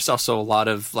head, but there's also a lot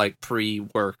of like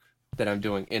pre-work that I'm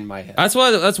doing in my head.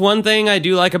 That's one thing I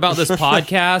do like about this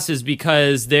podcast is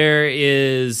because there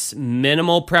is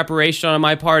minimal preparation on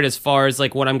my part as far as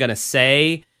like what I'm gonna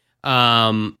say.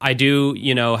 I do,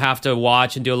 you know, have to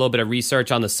watch and do a little bit of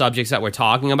research on the subjects that we're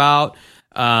talking about.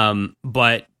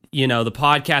 But you know, the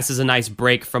podcast is a nice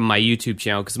break from my YouTube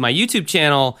channel because my YouTube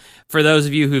channel, for those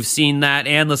of you who've seen that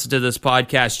and listened to this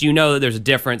podcast, you know that there's a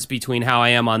difference between how I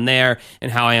am on there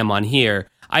and how I am on here.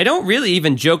 I don't really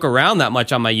even joke around that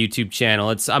much on my YouTube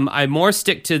channel. I more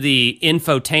stick to the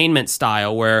infotainment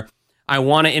style where I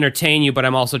want to entertain you, but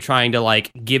I'm also trying to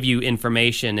like give you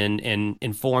information and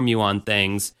inform you on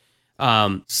things.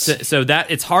 So that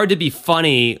it's hard to be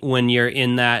funny when you're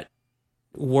in that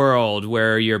world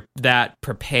where you're that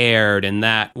prepared and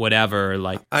that whatever.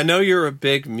 Like, I know you're a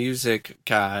big music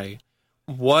guy.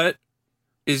 What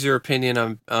is your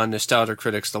opinion on Nostalgia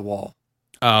Critics The Wall?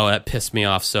 Oh, that pissed me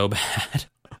off so bad.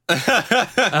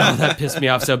 That pissed me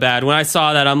off so bad. When I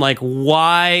saw that, I'm like,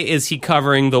 why is he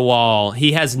covering The Wall?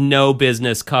 He has no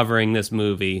business covering this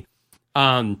movie.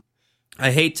 I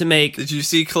hate to make... Did you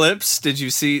see clips? Did you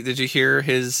hear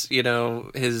his, you know,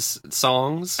 his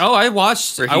songs? Oh, I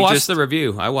watched the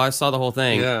review. Saw the whole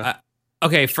thing. Yeah.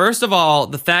 Okay, first of all,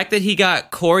 the fact that he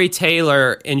got Corey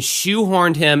Taylor and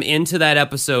shoehorned him into that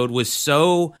episode was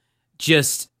so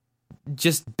just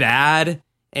bad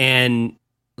and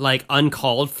like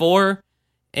uncalled for.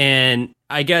 And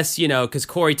I guess, you know, because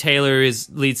Corey Taylor is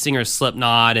lead singer of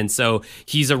Slipknot, and so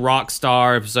he's a rock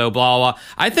star, so blah, blah.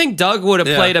 I think Doug would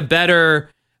have played a better...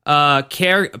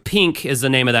 Pink is the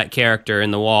name of that character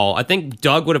in The Wall. I think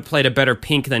Doug would have played a better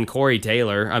Pink than Corey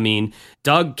Taylor. I mean,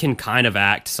 Doug can kind of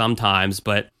act sometimes,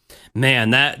 but man,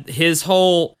 that his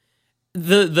whole...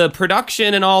 The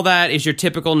production and all that is your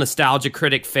typical nostalgia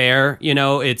critic fare. You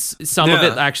know, it's some of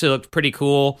it actually looked pretty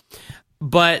cool,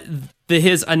 but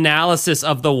his analysis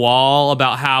of The Wall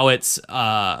about how it's,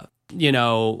 you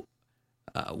know,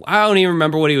 I don't even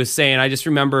remember what he was saying. I just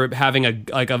remember having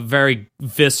a very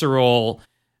visceral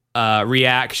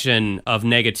reaction of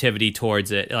negativity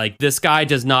towards it. Like, this guy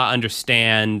does not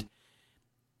understand.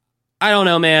 I don't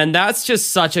know, man. That's just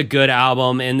such a good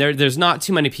album, and there's not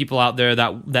too many people out there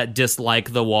that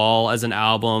dislike The Wall as an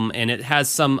album, and it has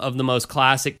some of the most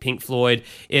classic Pink Floyd.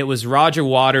 It was Roger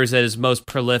Waters at his most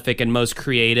prolific and most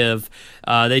creative.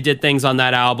 They did things on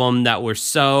that album that were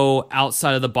so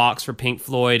outside of the box for Pink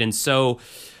Floyd and so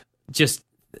just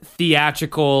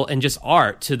theatrical and just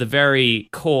art to the very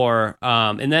core.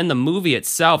 And then the movie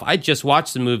itself, I just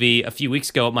watched the movie a few weeks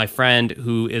ago with my friend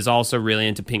who is also really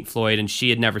into Pink Floyd, and she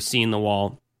had never seen The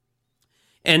Wall.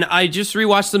 And I just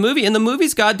rewatched the movie, and the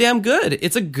movie's goddamn good.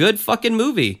 It's a good fucking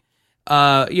movie.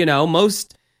 You know,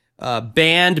 most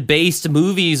band-based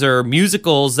movies or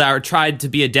musicals that are tried to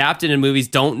be adapted in movies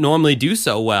don't normally do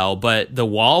so well, but The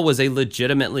Wall was a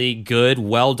legitimately good,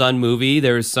 well-done movie.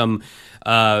 There's some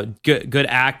good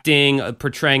acting,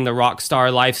 portraying the rock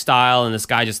star lifestyle, and this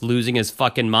guy just losing his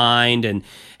fucking mind, and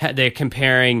they're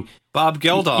comparing Bob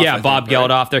Geldof. Yeah, Bob Geldof.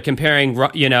 Right? They're comparing,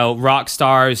 you know, rock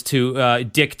stars to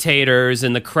dictators,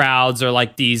 and the crowds are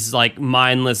like these like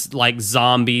mindless like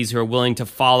zombies who are willing to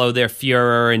follow their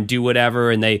Führer and do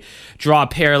whatever, and they draw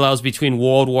parallels between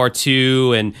World War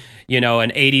II and, you know,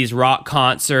 an 80s rock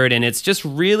concert, and it's just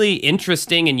really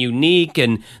interesting and unique,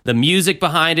 and the music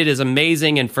behind it is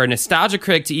amazing. And for a nostalgia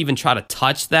critic to even try to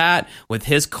touch that with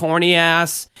his corny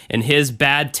ass and his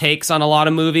bad takes on a lot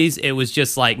of movies, it was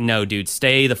just like, no, dude,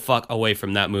 stay the fuck fuck away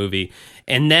from that movie.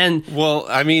 And then, well,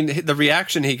 I mean, the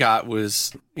reaction he got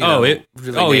was, really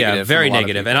negative very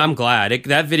negative. And I'm glad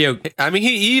that video. I mean,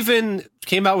 he even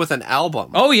came out with an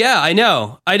album. Oh yeah, I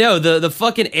know. The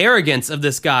fucking arrogance of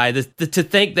this guy, to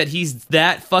think that he's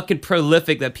that fucking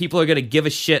prolific that people are gonna give a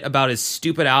shit about his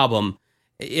stupid album.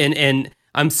 And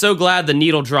I'm so glad the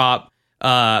Needle Drop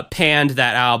panned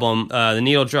that album. The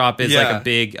Needle Drop is like a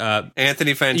big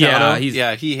Anthony Fantano.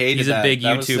 Yeah, he hated he's that. a big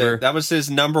YouTuber. That was his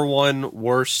number one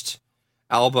worst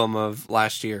album of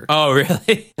last year. Oh,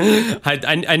 really?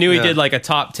 I knew he did like a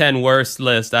top 10 worst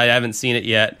list. I haven't seen it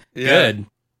yet. Yeah. Good.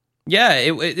 Yeah,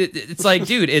 it's like,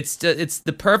 dude, it's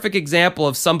the perfect example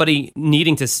of somebody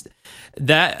needing to.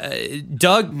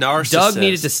 Doug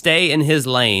needed to stay in his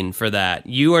lane for that.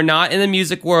 You are not in the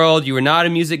music world. You are not a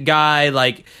music guy.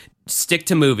 Like, stick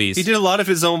to movies. He did a lot of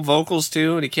his own vocals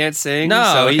too, and he can't sing. No,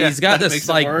 so, he's got this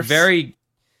like very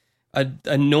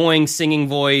annoying singing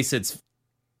voice. It's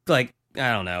like,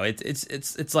 I don't know.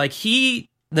 It's like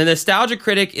the Nostalgia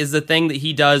Critic is the thing that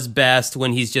he does best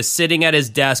when he's just sitting at his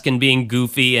desk and being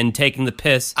goofy and taking the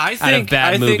piss out of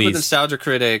bad movies. I think with Nostalgia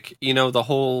Critic, the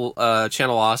whole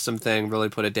Channel Awesome thing really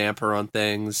put a damper on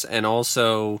things. And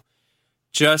also,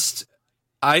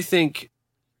 I think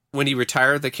when he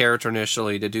retired the character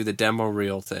initially to do the demo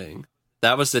reel thing,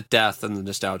 that was the death of the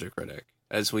Nostalgia Critic,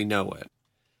 as we know it.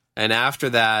 And after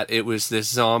that, it was this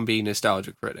zombie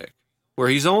Nostalgia Critic, where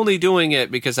he's only doing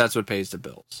it because that's what pays the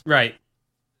bills. Right.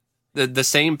 The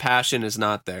same passion is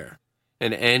not there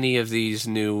in any of these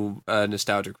new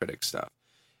Nostalgia Critic stuff,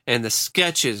 and the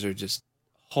sketches are just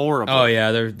horrible. Oh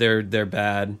yeah, they're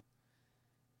bad.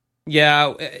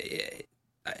 Yeah,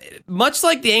 much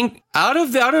like the out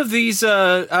of these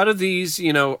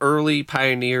early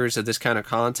pioneers of this kind of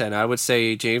content, I would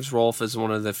say James Rolfe is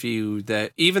one of the few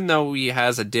that, even though he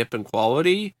has a dip in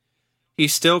quality, he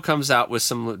still comes out with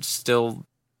some still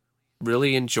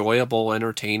really enjoyable,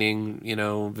 entertaining,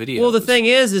 videos. Well, the thing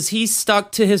is he's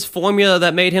stuck to his formula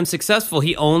that made him successful.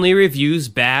 He only reviews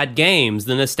bad games.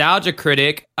 The Nostalgia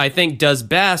Critic, I think, does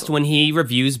best when he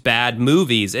reviews bad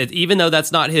movies. Even though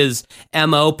that's not his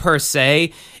MO per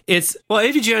se, it's... Well,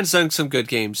 AVGN's done some good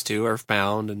games too,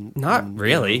 Earthbound and... Not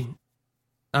really.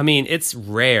 I mean, it's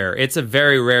rare. It's a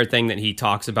very rare thing that he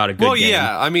talks about a good game. Well,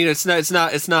 yeah. I mean, it's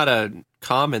not a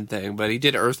common thing, but he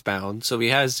did Earthbound, so he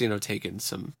has, taken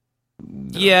some...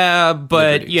 Yeah,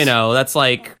 but that's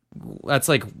like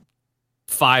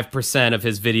 5% of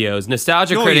his videos.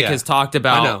 Nostalgia Critic has talked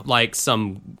about like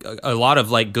a lot of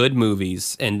like good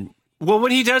movies, and when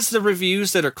he does the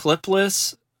reviews that are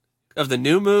clipless of the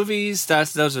new movies,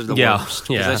 those are the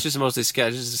worst. Yeah, that's just mostly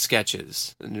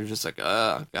sketches, and you're just like,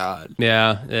 oh god.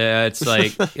 Yeah, it's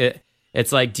like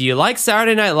It's like, do you like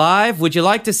Saturday Night Live? Would you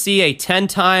like to see a 10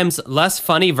 times less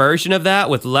funny version of that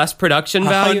with less production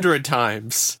value? 100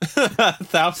 times.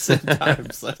 1,000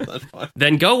 times less funny.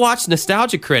 Then go watch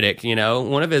Nostalgia Critic,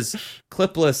 one of his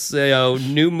clipless,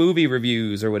 new movie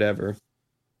reviews or whatever.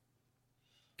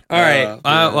 All right.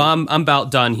 Well, I'm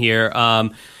about done here.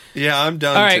 Yeah, I'm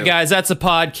done. All right, guys, that's a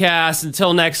podcast.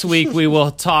 Until next week, we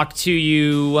will talk to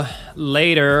you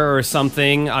later or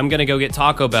something. I'm going to go get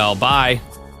Taco Bell. Bye.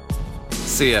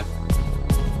 See ya.